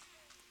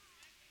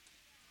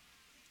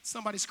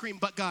 Somebody scream,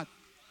 but God.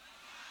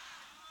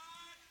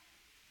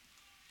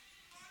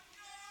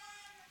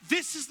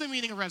 This is the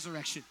meaning of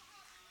resurrection.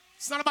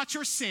 It's not about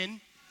your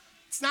sin.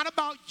 It's not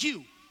about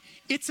you.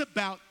 It's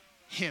about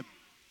him.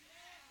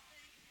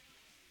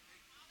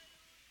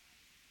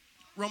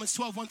 Romans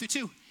 12, 1 through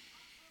 2.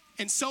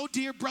 And so,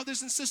 dear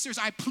brothers and sisters,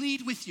 I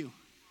plead with you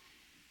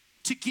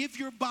to give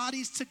your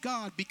bodies to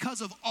God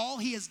because of all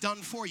he has done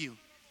for you.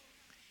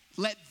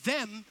 Let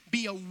them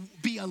be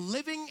a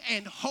living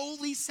and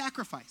holy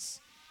sacrifice,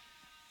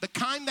 the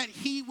kind that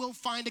he will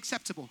find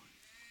acceptable.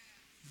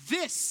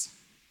 This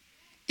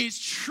is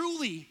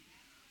truly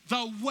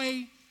the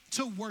way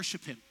to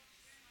worship him.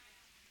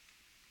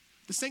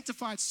 The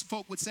sanctified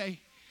folk would say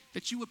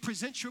that you would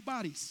present your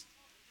bodies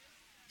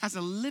as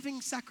a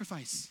living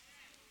sacrifice,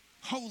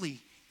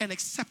 holy and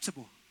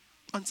acceptable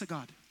unto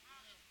God.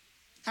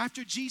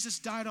 After Jesus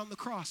died on the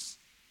cross,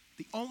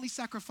 the only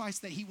sacrifice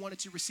that he wanted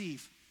to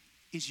receive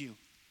is you.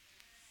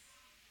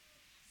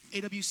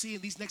 AWC,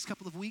 in these next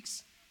couple of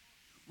weeks,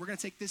 we're going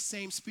to take this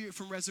same spirit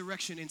from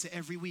resurrection into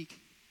every week.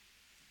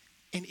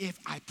 And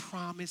I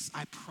promise,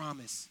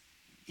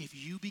 if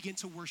you begin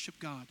to worship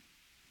God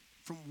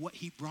from what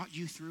he brought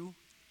you through,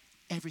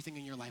 everything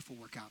in your life will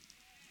work out.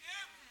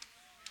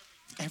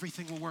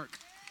 Everything will work.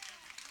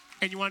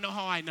 And you want to know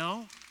how I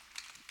know?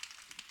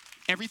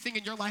 Everything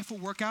in your life will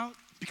work out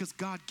because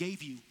God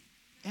gave you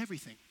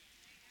everything.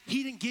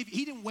 He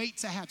didn't wait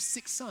to have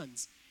 6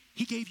 sons.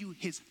 He gave you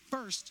his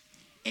first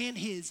and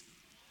his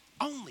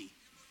only.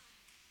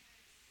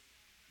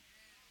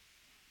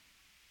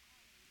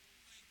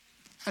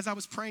 As I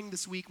was praying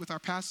this week with our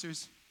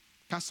pastors,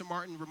 Pastor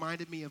Martin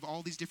reminded me of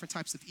all these different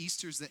types of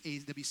Easters that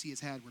AWC has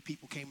had where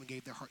people came and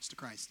gave their hearts to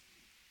Christ.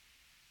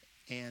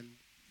 And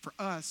for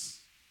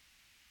us,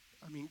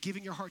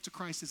 giving your heart to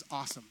Christ is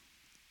awesome.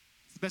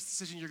 It's the best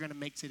decision you're going to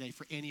make today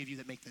for any of you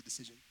that make that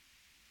decision.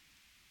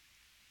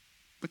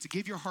 But to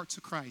give your heart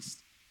to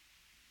Christ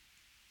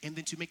and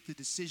then to make the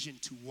decision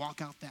to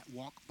walk out that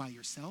walk by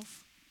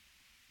yourself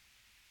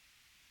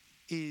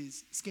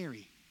is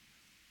scary.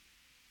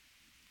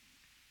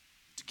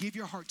 To give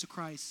your heart to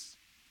Christ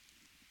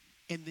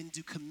and then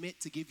to commit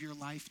to give your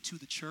life to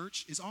the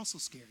church is also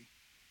scary.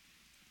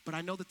 But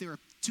I know that there are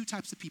 2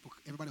 types of people.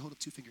 Everybody hold up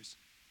 2 fingers.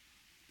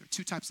 There are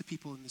 2 types of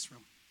people in this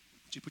room. I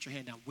want you to put your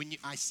hand down. When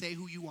I say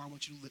who you are, I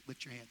want you to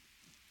lift your hand.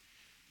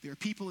 There are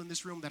people in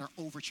this room that are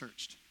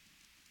over-churched.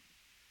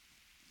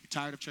 You're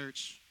tired of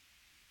church.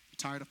 You're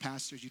tired of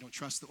pastors. You don't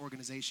trust the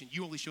organization.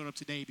 You only showed up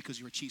today because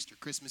you're a Cheester,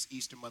 Christmas,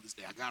 Easter, Mother's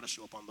Day. I got to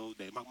show up on those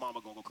days. My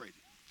mama going to go crazy.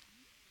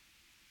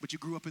 But you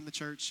grew up in the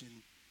church and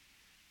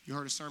you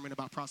heard a sermon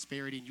about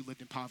prosperity and you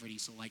lived in poverty.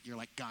 So you're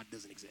like, God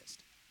doesn't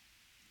exist.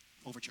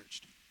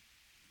 Over-churched.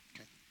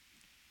 Okay.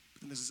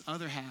 But then there's this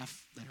other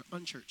half that are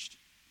unchurched.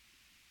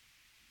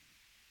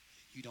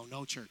 You don't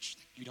know church.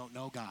 You don't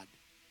know God.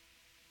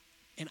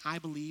 And I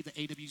believe at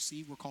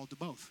AWC we're called to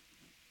both.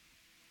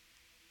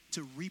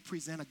 To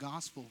represent a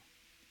gospel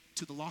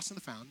to the lost and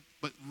the found,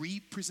 but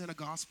represent a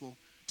gospel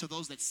to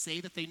those that say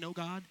that they know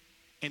God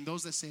and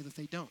those that say that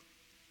they don't.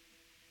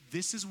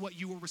 This is what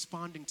you are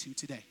responding to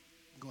today.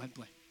 Go ahead and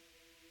play.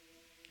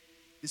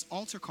 This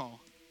altar call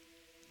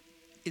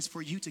is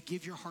for you to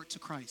give your heart to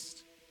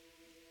Christ.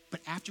 But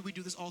after we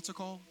do this altar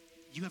call,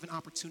 you have an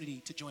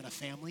opportunity to join a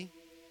family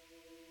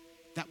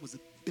that was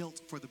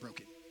built for the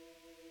broken,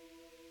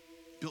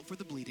 built for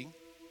the bleeding,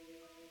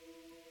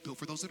 built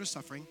for those that are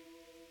suffering.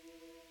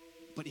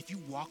 But if you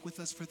walk with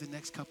us for the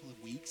next couple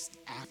of weeks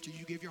after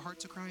you give your heart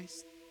to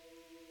Christ,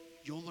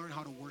 you'll learn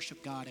how to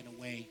worship God in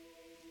a way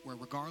where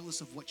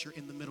regardless of what you're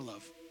in the middle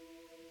of,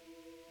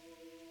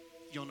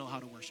 you'll know how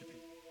to worship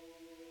him.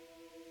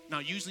 Now,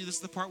 usually this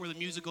is the part where the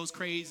music goes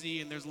crazy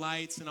and there's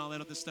lights and all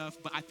that other stuff,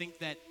 but I think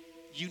that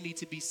you need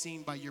to be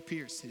seen by your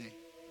peers today.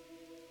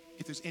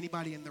 If there's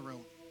anybody in the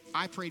room,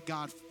 I prayed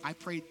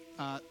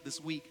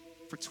this week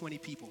for 20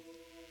 people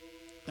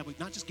that would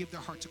not just give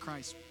their heart to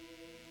Christ,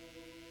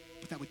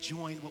 but that would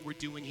join what we're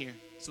doing here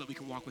so that we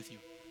can walk with you.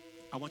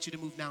 I want you to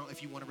move now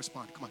if you want to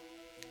respond. Come on.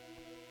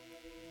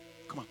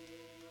 Come on.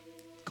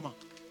 Come on.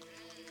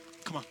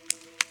 Come on.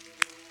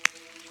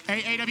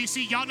 Hey,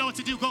 AWC, y'all know what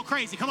to do. Go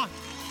crazy. Come on.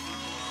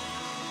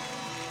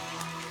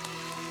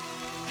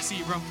 I see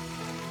you, bro.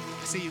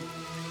 I see you.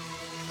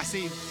 I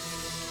see you.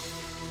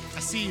 I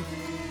see you.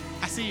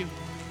 I see you.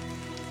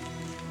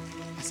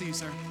 I see you,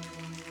 sir.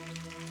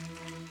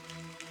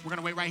 We're going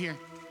to wait right here.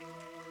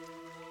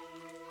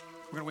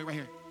 We're going to wait right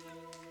here.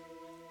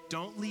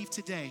 Don't leave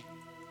today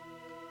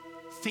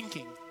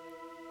thinking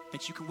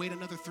that you can wait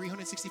another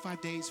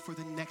 365 days for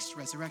the next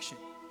resurrection.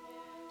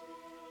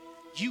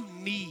 You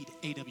need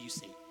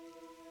AWC.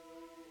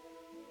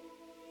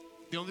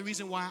 The only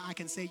reason why I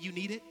can say you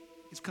need it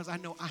is because I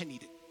know I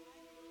need it.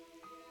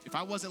 If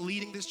I wasn't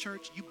leading this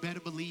church, you better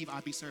believe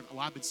I'd be serving.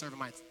 Well, I've been serving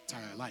my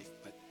entire life,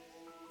 but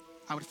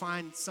I would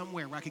find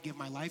somewhere where I could give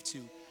my life to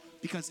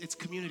because it's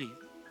community.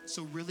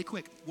 So really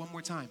quick, one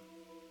more time.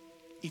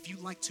 If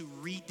you'd like to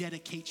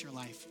rededicate your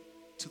life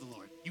to the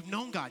Lord, you've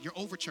known God, you're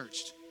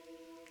over-churched,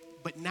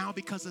 but now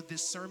because of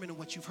this sermon and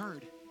what you've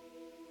heard,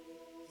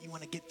 you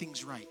want to get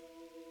things right.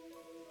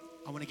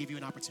 I want to give you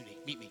an opportunity.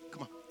 Meet me.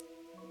 Come on.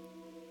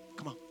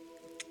 Come on.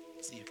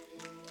 See you.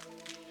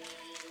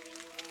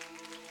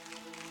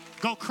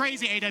 Go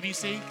crazy,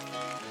 AWC.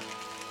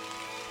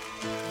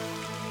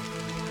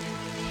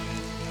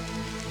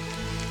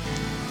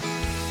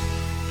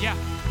 Yeah.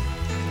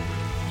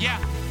 Yeah,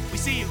 we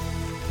see you.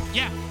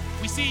 Yeah,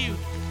 we see you.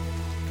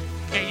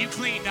 Hey, you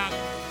clean, dog.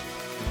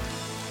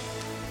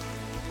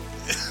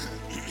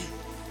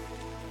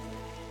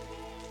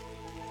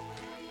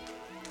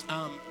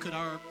 Could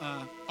our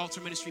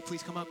altar ministry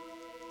please come up?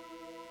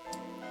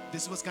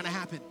 This is what's going to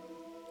happen.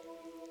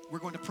 We're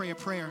going to pray a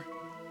prayer,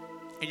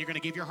 and you're going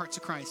to give your heart to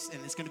Christ,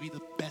 and it's going to be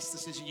the best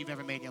decision you've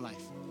ever made in your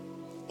life.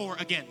 Or,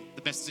 again,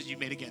 the best decision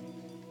you've made again.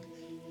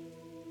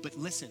 But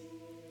listen,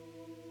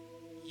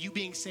 you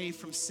being saved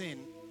from sin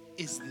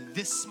is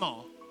this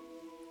small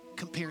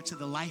compared to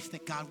the life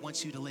that God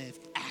wants you to live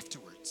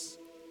afterwards.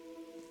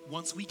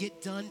 Once we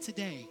get done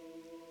today,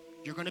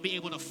 you're going to be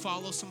able to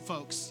follow some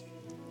folks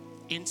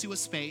into a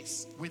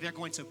space where they're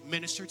going to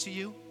minister to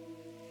you,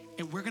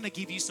 and we're going to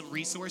give you some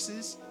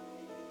resources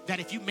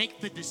that if you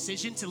make the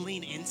decision to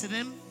lean into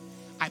them,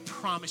 I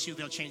promise you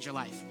they'll change your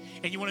life.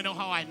 And you want to know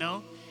how I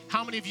know?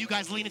 How many of you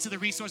guys lean into the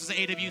resources of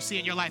AWC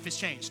and your life has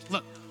changed?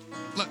 Look.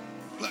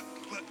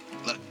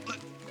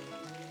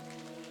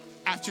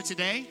 After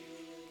today,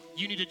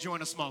 you need to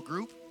join a small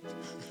group.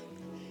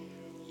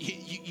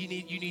 You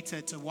need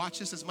to watch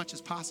this as much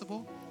as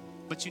possible,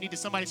 but you need to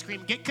somebody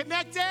scream, get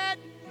connected.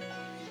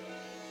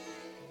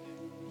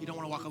 You don't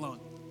want to walk alone.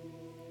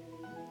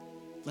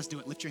 Let's do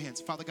it. Lift your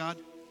hands. Father God,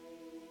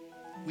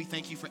 we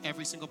thank you for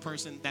every single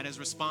person that has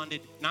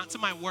responded, not to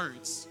my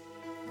words,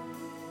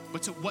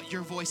 but to what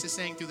your voice is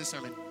saying through the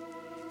sermon.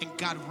 And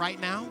God, right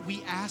now,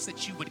 we ask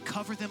that you would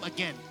cover them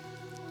again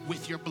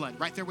with your blood.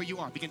 Right there where you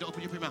are. Begin to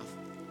open your mouth.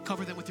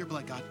 Cover them with your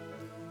blood, God.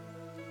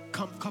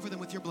 Come, cover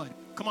them with your blood.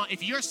 Come on,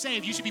 if you're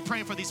saved, you should be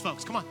praying for these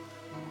folks. Come on.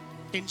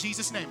 In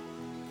Jesus' name,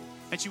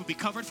 that you will be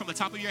covered from the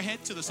top of your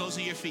head to the soles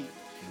of your feet.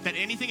 That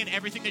anything and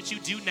everything that you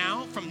do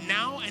now, from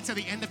now until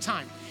the end of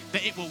time,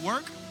 that it will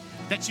work,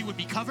 that you would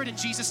be covered in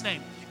Jesus'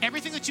 name.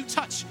 Everything that you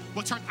touch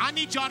will turn. I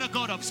need y'all to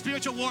go to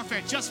spiritual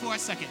warfare just for a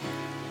second.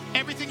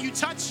 Everything you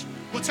touch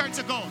will turn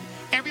to gold.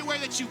 Everywhere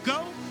that you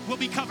go will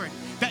be covered.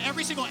 That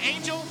every single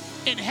angel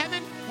in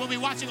heaven will be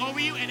watching over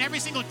you, and every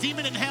single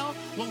demon in hell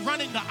will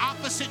run in the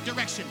opposite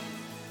direction.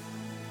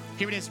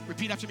 Here it is.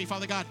 Repeat after me.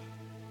 Father God,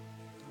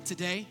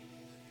 today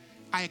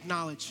I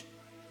acknowledge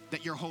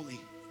that you're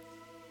holy.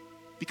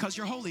 Because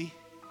you're holy,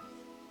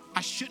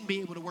 I shouldn't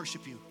be able to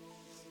worship you.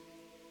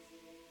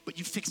 But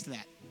you fixed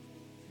that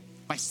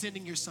by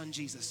sending your son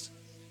Jesus.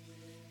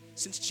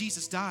 Since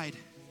Jesus died,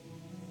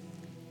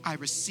 I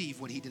receive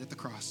what he did at the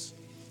cross.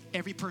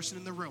 Every person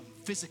in the room,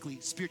 physically,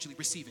 spiritually,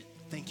 receive it.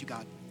 Thank you,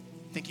 God.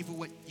 Thank you for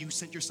what you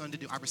sent your son to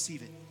do. I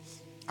receive it.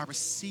 I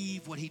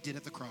receive what he did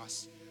at the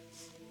cross.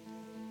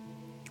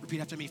 Repeat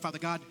after me. Father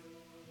God,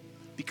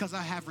 because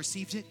I have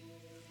received it,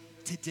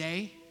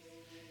 today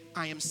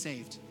I am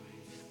saved.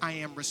 I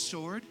am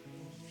restored.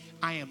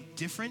 I am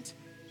different.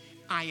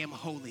 I am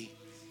holy.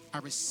 I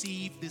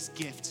receive this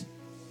gift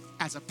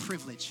as a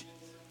privilege.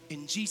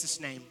 In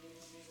Jesus' name,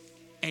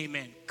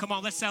 amen. Come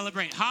on, let's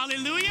celebrate.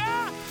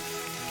 Hallelujah!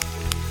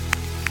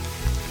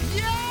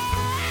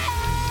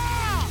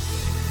 Yeah!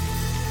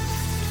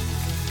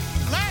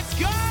 Let's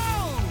go!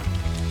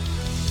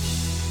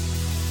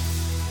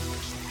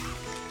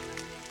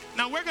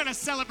 Now we're going to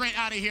celebrate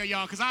out of here,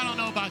 y'all, because I don't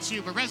know about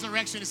you, but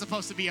resurrection is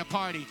supposed to be a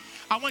party.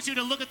 I want you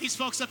to look at these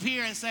folks up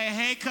here and say,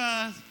 hey,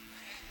 cuz.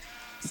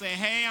 Say,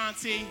 hey,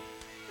 auntie.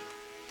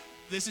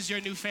 This is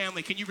your new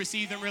family. Can you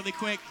receive them really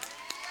quick?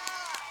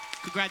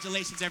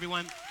 Congratulations,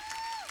 everyone.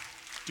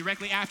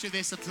 Directly after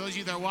this, for those of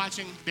you that are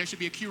watching, there should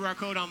be a QR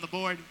code on the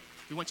board.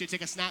 We want you to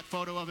take a snap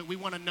photo of it. We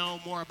want to know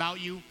more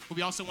about you, but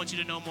we also want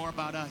you to know more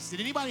about us.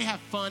 Did anybody have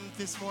fun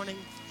this morning?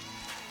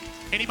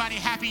 Anybody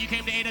happy you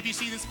came to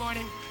AWC this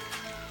morning?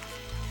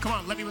 Come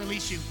on, let me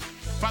release you.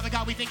 Father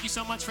God, we thank you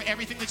so much for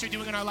everything that you're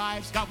doing in our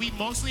lives. God, we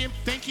mostly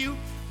thank you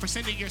for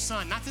sending your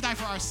son, not to die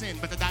for our sin,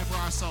 but to die for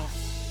our soul.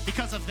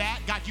 Because of that,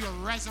 God, you are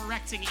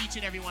resurrecting each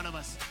and every one of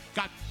us.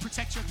 God,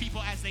 protect your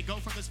people as they go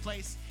from this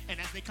place and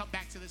as they come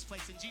back to this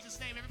place. In Jesus'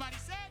 name, everybody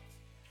said...